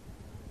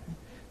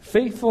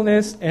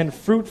 Faithfulness and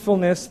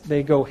fruitfulness,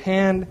 they go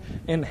hand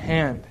in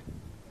hand.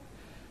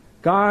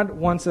 God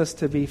wants us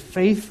to be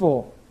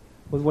faithful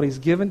with what He's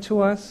given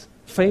to us,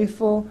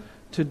 faithful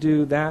to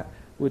do that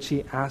which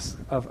He asks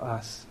of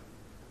us.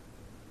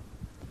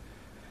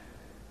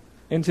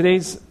 In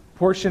today's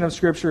portion of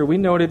Scripture, we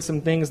noted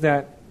some things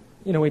that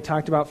we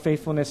talked about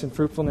faithfulness and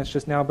fruitfulness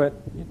just now, but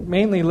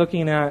mainly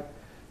looking at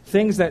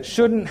things that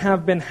shouldn't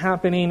have been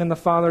happening in the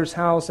Father's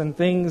house and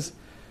things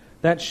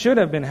that should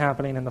have been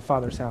happening in the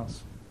Father's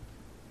house.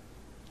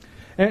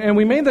 And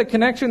we made the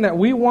connection that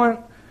we want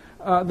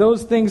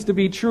those things to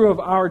be true of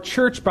our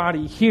church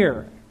body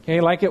here,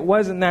 okay, like it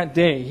was in that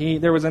day.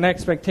 There was an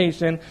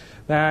expectation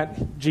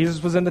that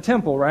Jesus was in the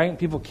temple, right?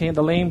 People came,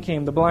 the lame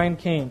came, the blind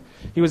came.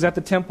 He was at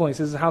the temple. He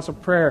says it's a house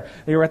of prayer.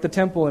 They were at the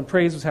temple and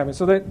praise was happening.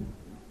 So that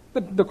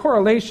the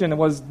correlation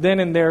was then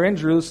and there in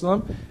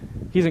Jerusalem.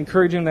 He's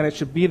encouraging that it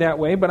should be that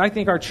way. But I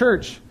think our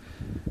church,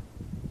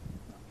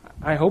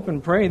 I hope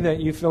and pray that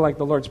you feel like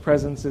the Lord's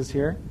presence is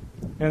here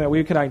and that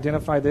we could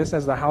identify this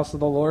as the house of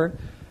the Lord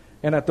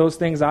and that those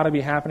things ought to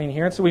be happening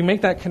here. And so we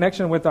make that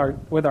connection with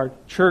our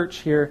church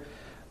here.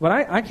 But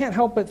I can't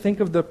help but think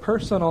of the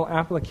personal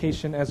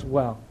application as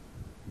well.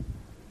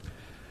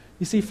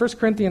 You see, 1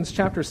 Corinthians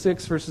chapter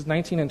 6, verses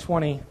 19 and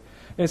 20,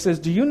 it says,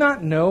 "Do you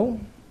not know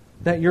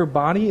that your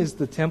body is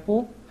the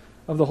temple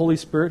of the Holy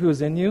Spirit who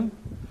is in you,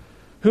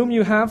 whom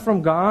you have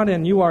from God,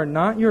 and you are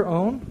not your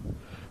own?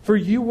 For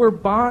you were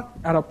bought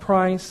at a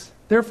price.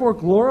 Therefore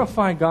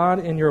glorify God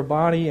in your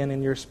body and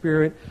in your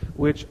spirit,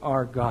 which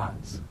are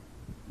God's."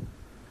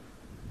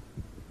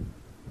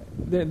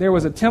 There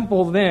was a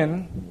temple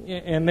then,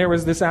 and there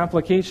was this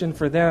application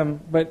for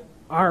them, but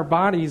our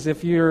bodies,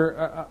 if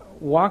you're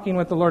walking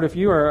with the Lord, if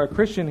you are a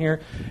Christian here,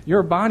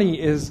 your body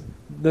is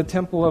the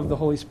temple of the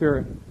Holy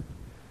Spirit.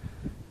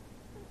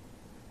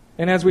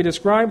 And as we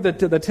described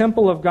the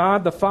temple of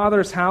God, the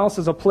Father's house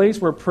is a place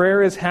where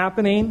prayer is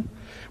happening,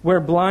 where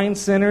blind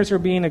sinners are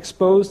being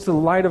exposed to the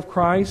light of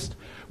Christ,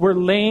 where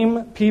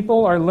lame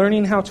people are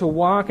learning how to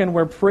walk, and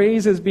where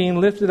praise is being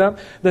lifted up.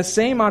 The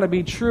same ought to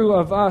be true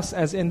of us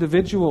as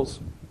individuals.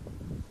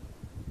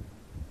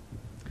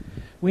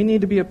 We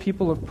need to be a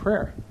people of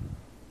prayer.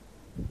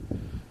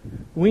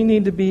 We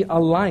need to be a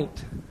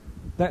light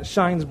that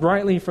shines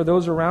brightly for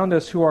those around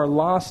us who are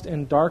lost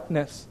in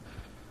darkness.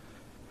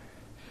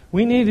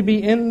 We need to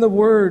be in the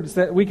words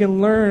that we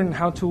can learn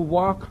how to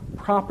walk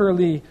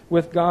properly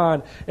with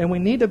God. And we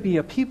need to be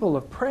a people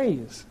of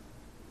praise.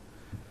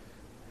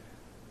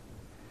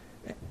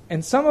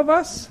 And some of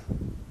us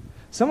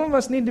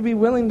need to be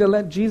willing to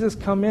let Jesus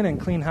come in and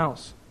clean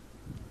house.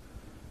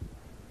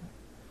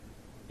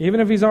 Even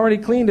if he's already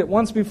cleaned it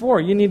once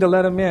before, you need to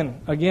let him in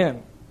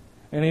again.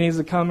 And he needs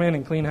to come in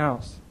and clean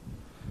house.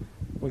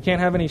 We can't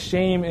have any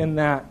shame in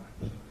that.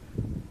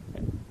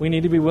 We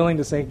need to be willing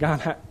to say,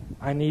 God,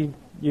 I need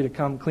you to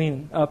come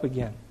clean up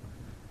again.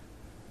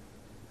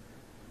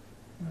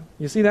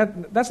 You see,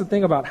 that's the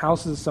thing about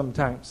houses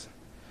sometimes.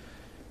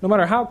 No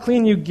matter how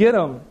clean you get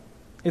them,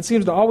 it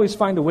seems to always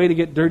find a way to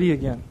get dirty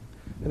again.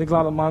 I think a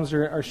lot of moms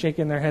are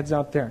shaking their heads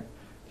out there.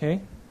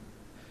 Okay?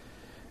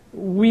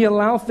 We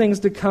allow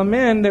things to come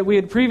in that we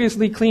had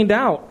previously cleaned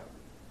out.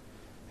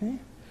 Okay?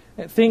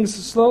 Things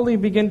slowly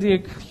begin to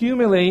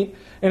accumulate,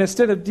 and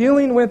instead of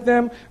dealing with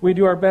them, we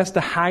do our best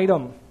to hide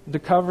them, to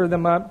cover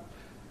them up.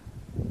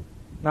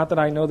 Not that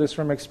I know this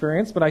from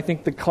experience, but I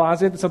think the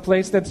closet is a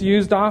place that's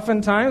used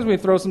oftentimes. We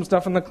throw some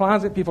stuff in the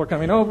closet. People are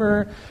coming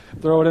over,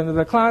 throw it into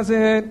the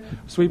closet,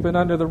 sweep it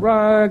under the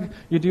rug.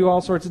 You do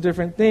all sorts of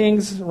different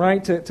things,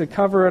 right, to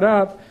cover it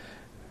up.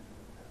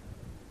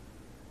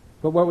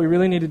 But what we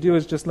really need to do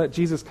is just let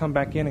Jesus come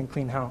back in and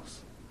clean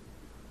house.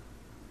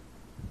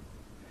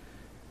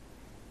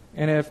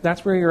 And if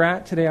that's where you're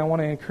at today, I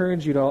want to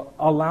encourage you to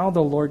allow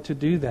the Lord to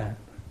do that.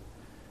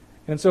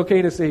 And it's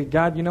okay to say,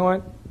 God, you know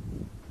what?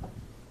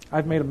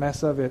 I've made a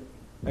mess of it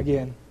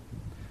again.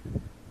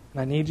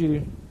 And I need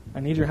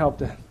your help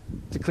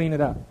to clean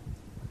it up.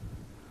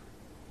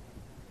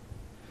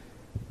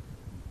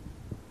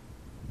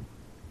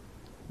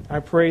 I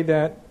pray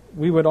that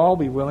we would all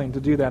be willing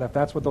to do that if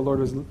that's what the Lord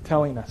was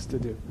telling us to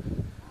do.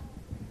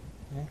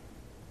 Okay?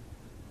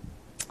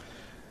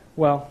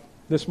 Well,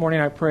 this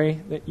morning I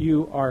pray that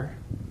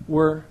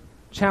we're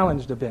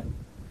challenged a bit.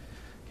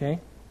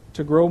 Okay?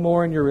 To grow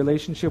more in your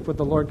relationship with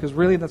the Lord, because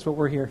really that's what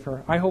we're here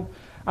for.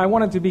 I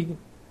want it to be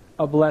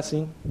a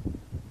blessing.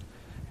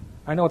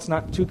 I know it's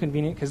not too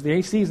convenient because the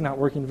AC is not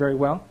working very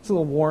well. It's a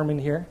little warm in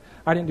here.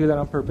 I didn't do that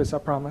on purpose, I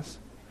promise.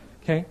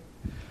 Okay?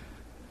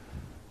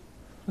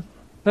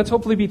 Let's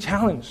hopefully be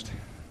challenged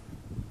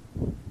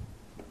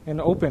and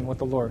open with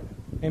the Lord.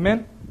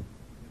 Amen?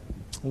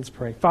 Let's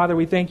pray. Father,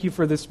 we thank you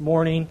for this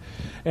morning,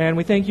 and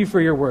we thank you for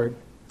your word.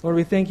 Lord,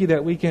 we thank you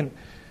that we can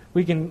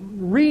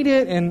read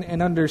it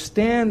and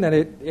understand that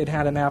it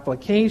had an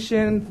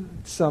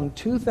application some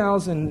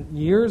 2,000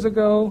 years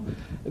ago,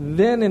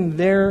 then and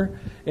there,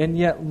 and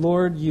yet,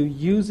 Lord, you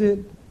use it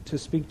to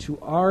speak to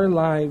our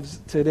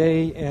lives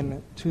today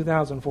in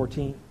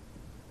 2014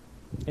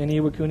 in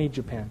Iwakuni,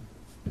 Japan.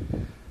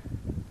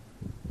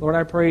 Lord,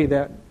 I pray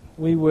that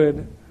we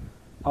would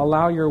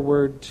allow your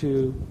word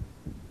to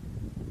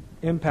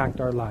impact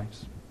our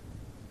lives.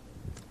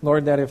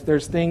 Lord, that if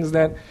there's things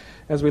that,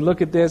 as we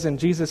look at this, and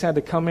Jesus had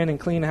to come in and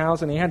clean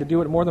house, and he had to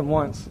do it more than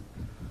once.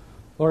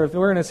 Lord, if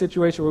we're in a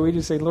situation where we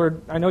just say,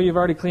 Lord, I know you've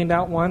already cleaned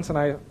out once,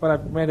 but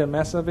I've made a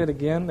mess of it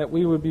again, that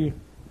we would be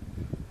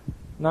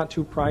not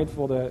too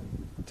prideful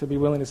to be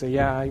willing to say,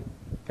 yeah, I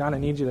kind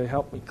of need you to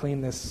help me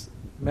clean this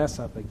mess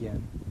up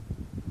again.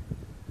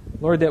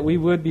 Lord, that we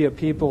would be a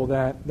people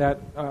that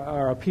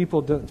are a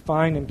people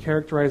defined and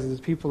characterized as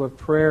people of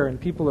prayer and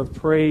people of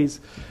praise,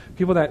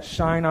 people that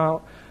shine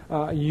out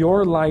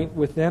your light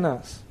within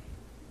us,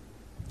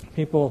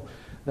 people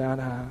that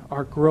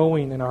are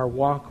growing in our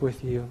walk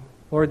with you.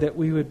 Lord, that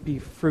we would be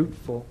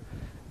fruitful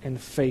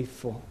and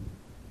faithful.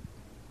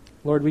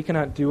 Lord, we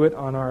cannot do it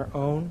on our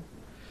own.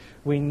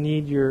 We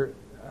need your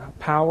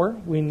power.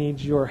 We need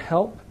your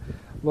help.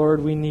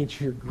 Lord, we need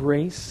your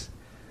grace.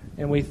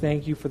 And we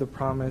thank you for the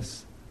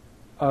promise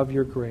of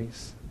your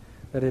grace,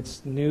 that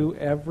it's new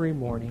every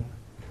morning.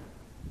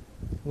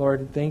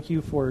 Lord, thank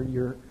you for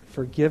your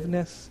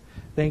forgiveness.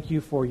 Thank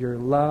you for your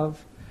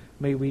love.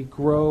 May we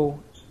grow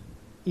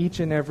each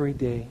and every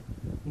day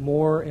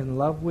more in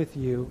love with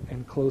you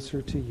and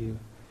closer to you.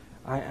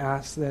 I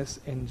ask this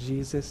in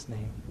Jesus'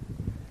 name.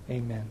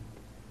 Amen.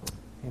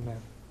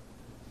 Amen.